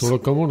 थोड़ा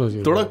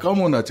कम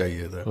होना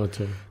चाहिए था.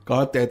 अच्छा.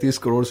 कहाँ 33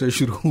 करोड़ से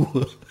शुरू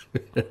हुआ.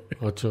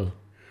 अच्छा,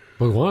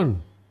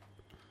 भगवान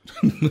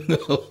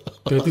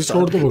 33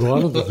 करोड़ तो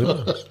भगवान होते थे ना.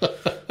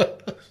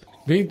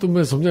 नहीं, तुम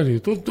मैं समझा नहीं.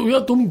 तो यार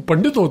तुम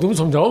पंडित हो, तुम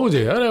समझाओ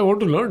मुझे यार. I want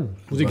to learn.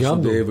 मुझे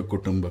ज्ञान दो. वसुदैव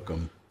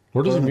कुटुंबकम.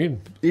 What does it mean?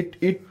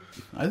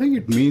 I think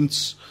it means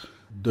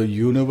the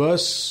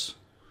universe.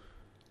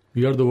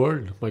 We are the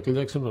world. Michael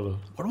Jackson or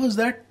what was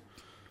that?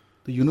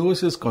 The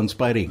universe is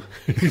conspiring.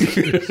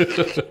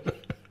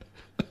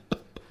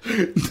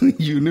 The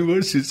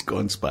universe is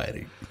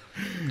conspiring.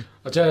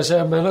 अच्छा,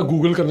 ऐसा मैं ना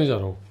Google करने जा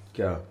रहा हूँ.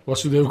 क्या?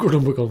 वसुदेव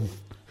कुटुंबकम.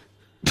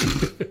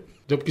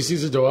 जब किसी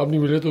से जवाब नहीं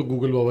मिले तो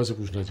गूगल बाबा से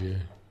पूछना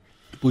चाहिए.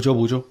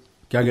 पूछो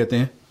क्या कहते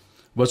हैं?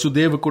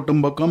 Vasudev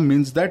कुटुंबकम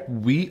means that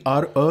we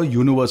are a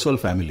universal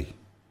family.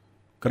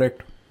 Correct?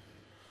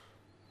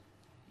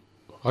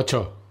 अच्छा,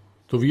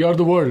 So we are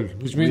the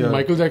world, which means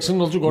Michael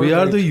Jackson also got We it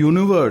are right. the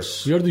universe.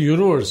 We are the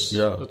universe.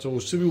 Yeah. अच्छा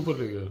उससे भी ऊपर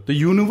ले गया. The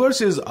universe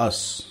is us.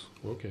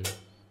 Okay.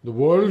 The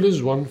world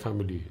is one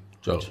family.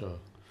 Sure. अच्छा.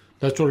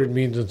 That's what it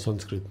means in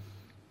Sanskrit.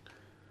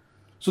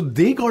 So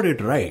they got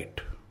it right.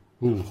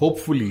 Who?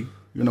 Hopefully,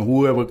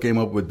 whoever came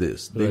up with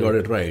this, they got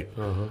it right.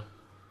 Uh-huh.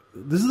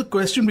 This is the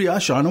question we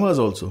asked Shahnawaz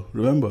also,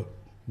 remember?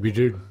 We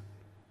did.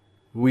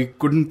 We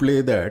couldn't play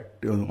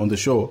that on the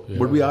show,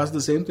 but we asked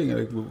the same thing,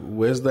 like,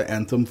 where's the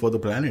anthem for the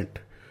planet?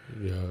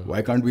 Yeah.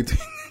 Why can't we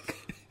think?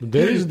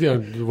 There is the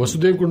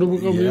Vasudhaiv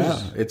Kutumbakam. Yeah,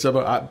 it's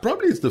about,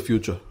 probably it's the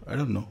future. I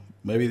don't know.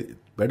 Maybe it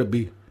better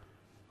be.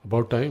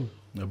 About time.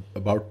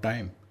 About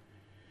time.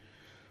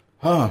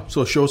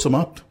 So show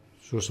समाप्त.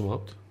 Show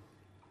समाप्त.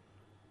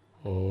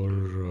 और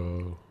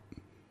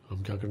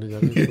हम क्या करने जा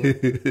रहे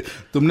हैं?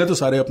 तुमने तो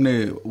सारे अपने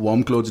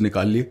वार्म क्लोथ्स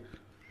निकाल लिए.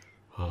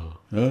 हाँ.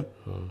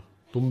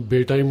 तुम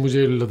बेटाइम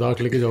मुझे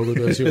लद्दाख लेके जाओगे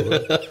तो ऐसे होगा.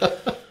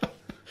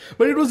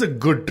 But it was a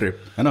good trip,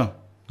 है ना?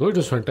 No, it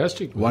was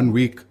fantastic. 1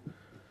 week.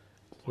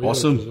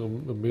 Awesome. It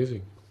was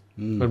amazing.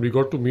 And we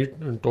got to meet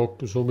and talk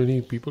to so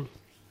many people.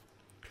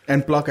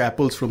 And pluck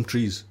apples from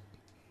trees.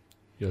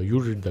 Yeah,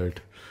 you did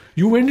that.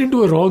 You went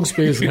into a wrong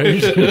space,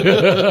 right?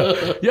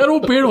 यार वो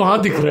पेड़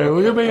वहां दिख रहा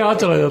है, मैं यहाँ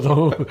चला जाता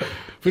हूँ.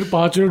 फिर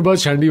 5 मिनट बाद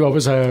शैंडी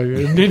वापस आया.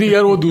 नहीं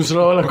यार वो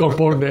दूसरा वाला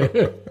कंपाउंड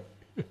है.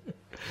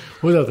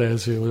 हो जाता है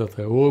ऐसे, हो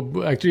जाता है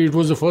वो. Actually, it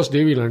was the first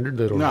day we landed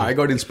there. No, I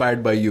got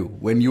inspired by you.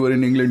 When you were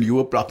in England, you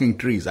were plucking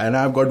trees, and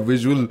I've got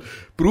visual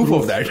proof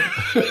of that.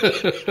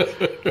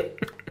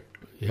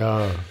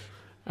 Yeah,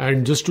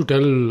 and just to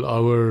tell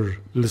our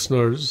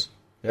listeners,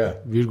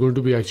 we're going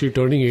to be actually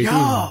turning 18.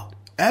 Yeah,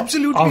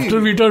 absolutely.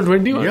 After we turn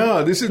 21.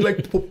 Yeah, this is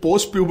like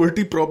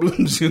post-puberty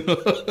problems,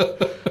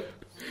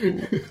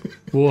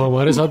 वो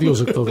हमारे साथ ही हो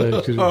सकता था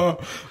actually.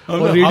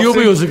 और radio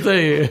पे हो सकता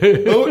है ये.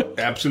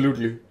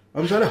 Absolutely.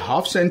 हम सारे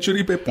हाफ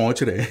सेंचुरी पे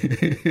पहुंच रहे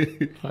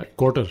हैं.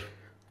 क्वार्टर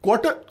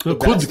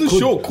खुद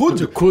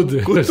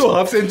तो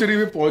हाफ सेंचुरी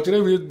में पहुंच रहे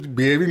हैं.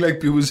 Behaving like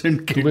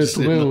प्यूबेसेंट kids.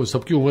 तुम्हें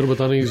सबकी उम्र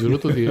बताने की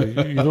जरूरत होती है.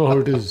 You know how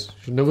it is.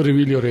 You never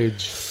reveal your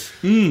age.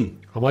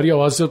 हमारी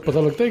आवाज से पता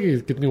लगता है कि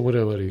कितनी उम्र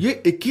है हमारी.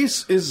 ये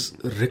 21 is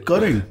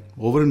recurring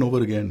over and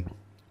over again.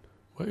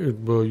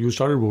 You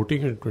started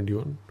voting at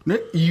 21.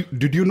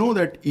 Did you know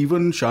that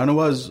even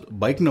Shahnawaz's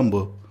bike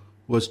number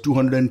was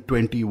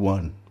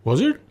 221?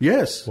 Was it?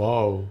 Yes.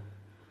 Wow.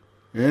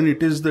 And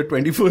it is the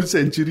 21st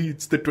century.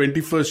 It's the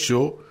 21st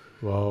show.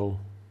 Wow.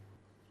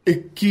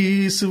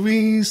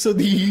 21वीं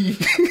सदी.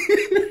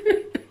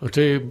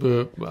 अच्छा,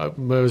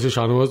 मैं वैसे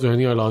शाहनवाज तो है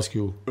नहीं. I'll ask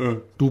you.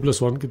 2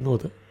 + 1 कितना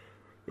होता है?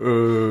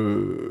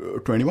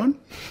 21.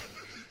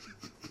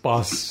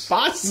 Pass.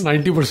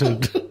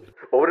 90%.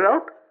 Over and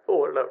out.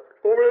 Over and out.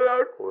 Over and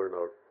out. Over and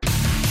out.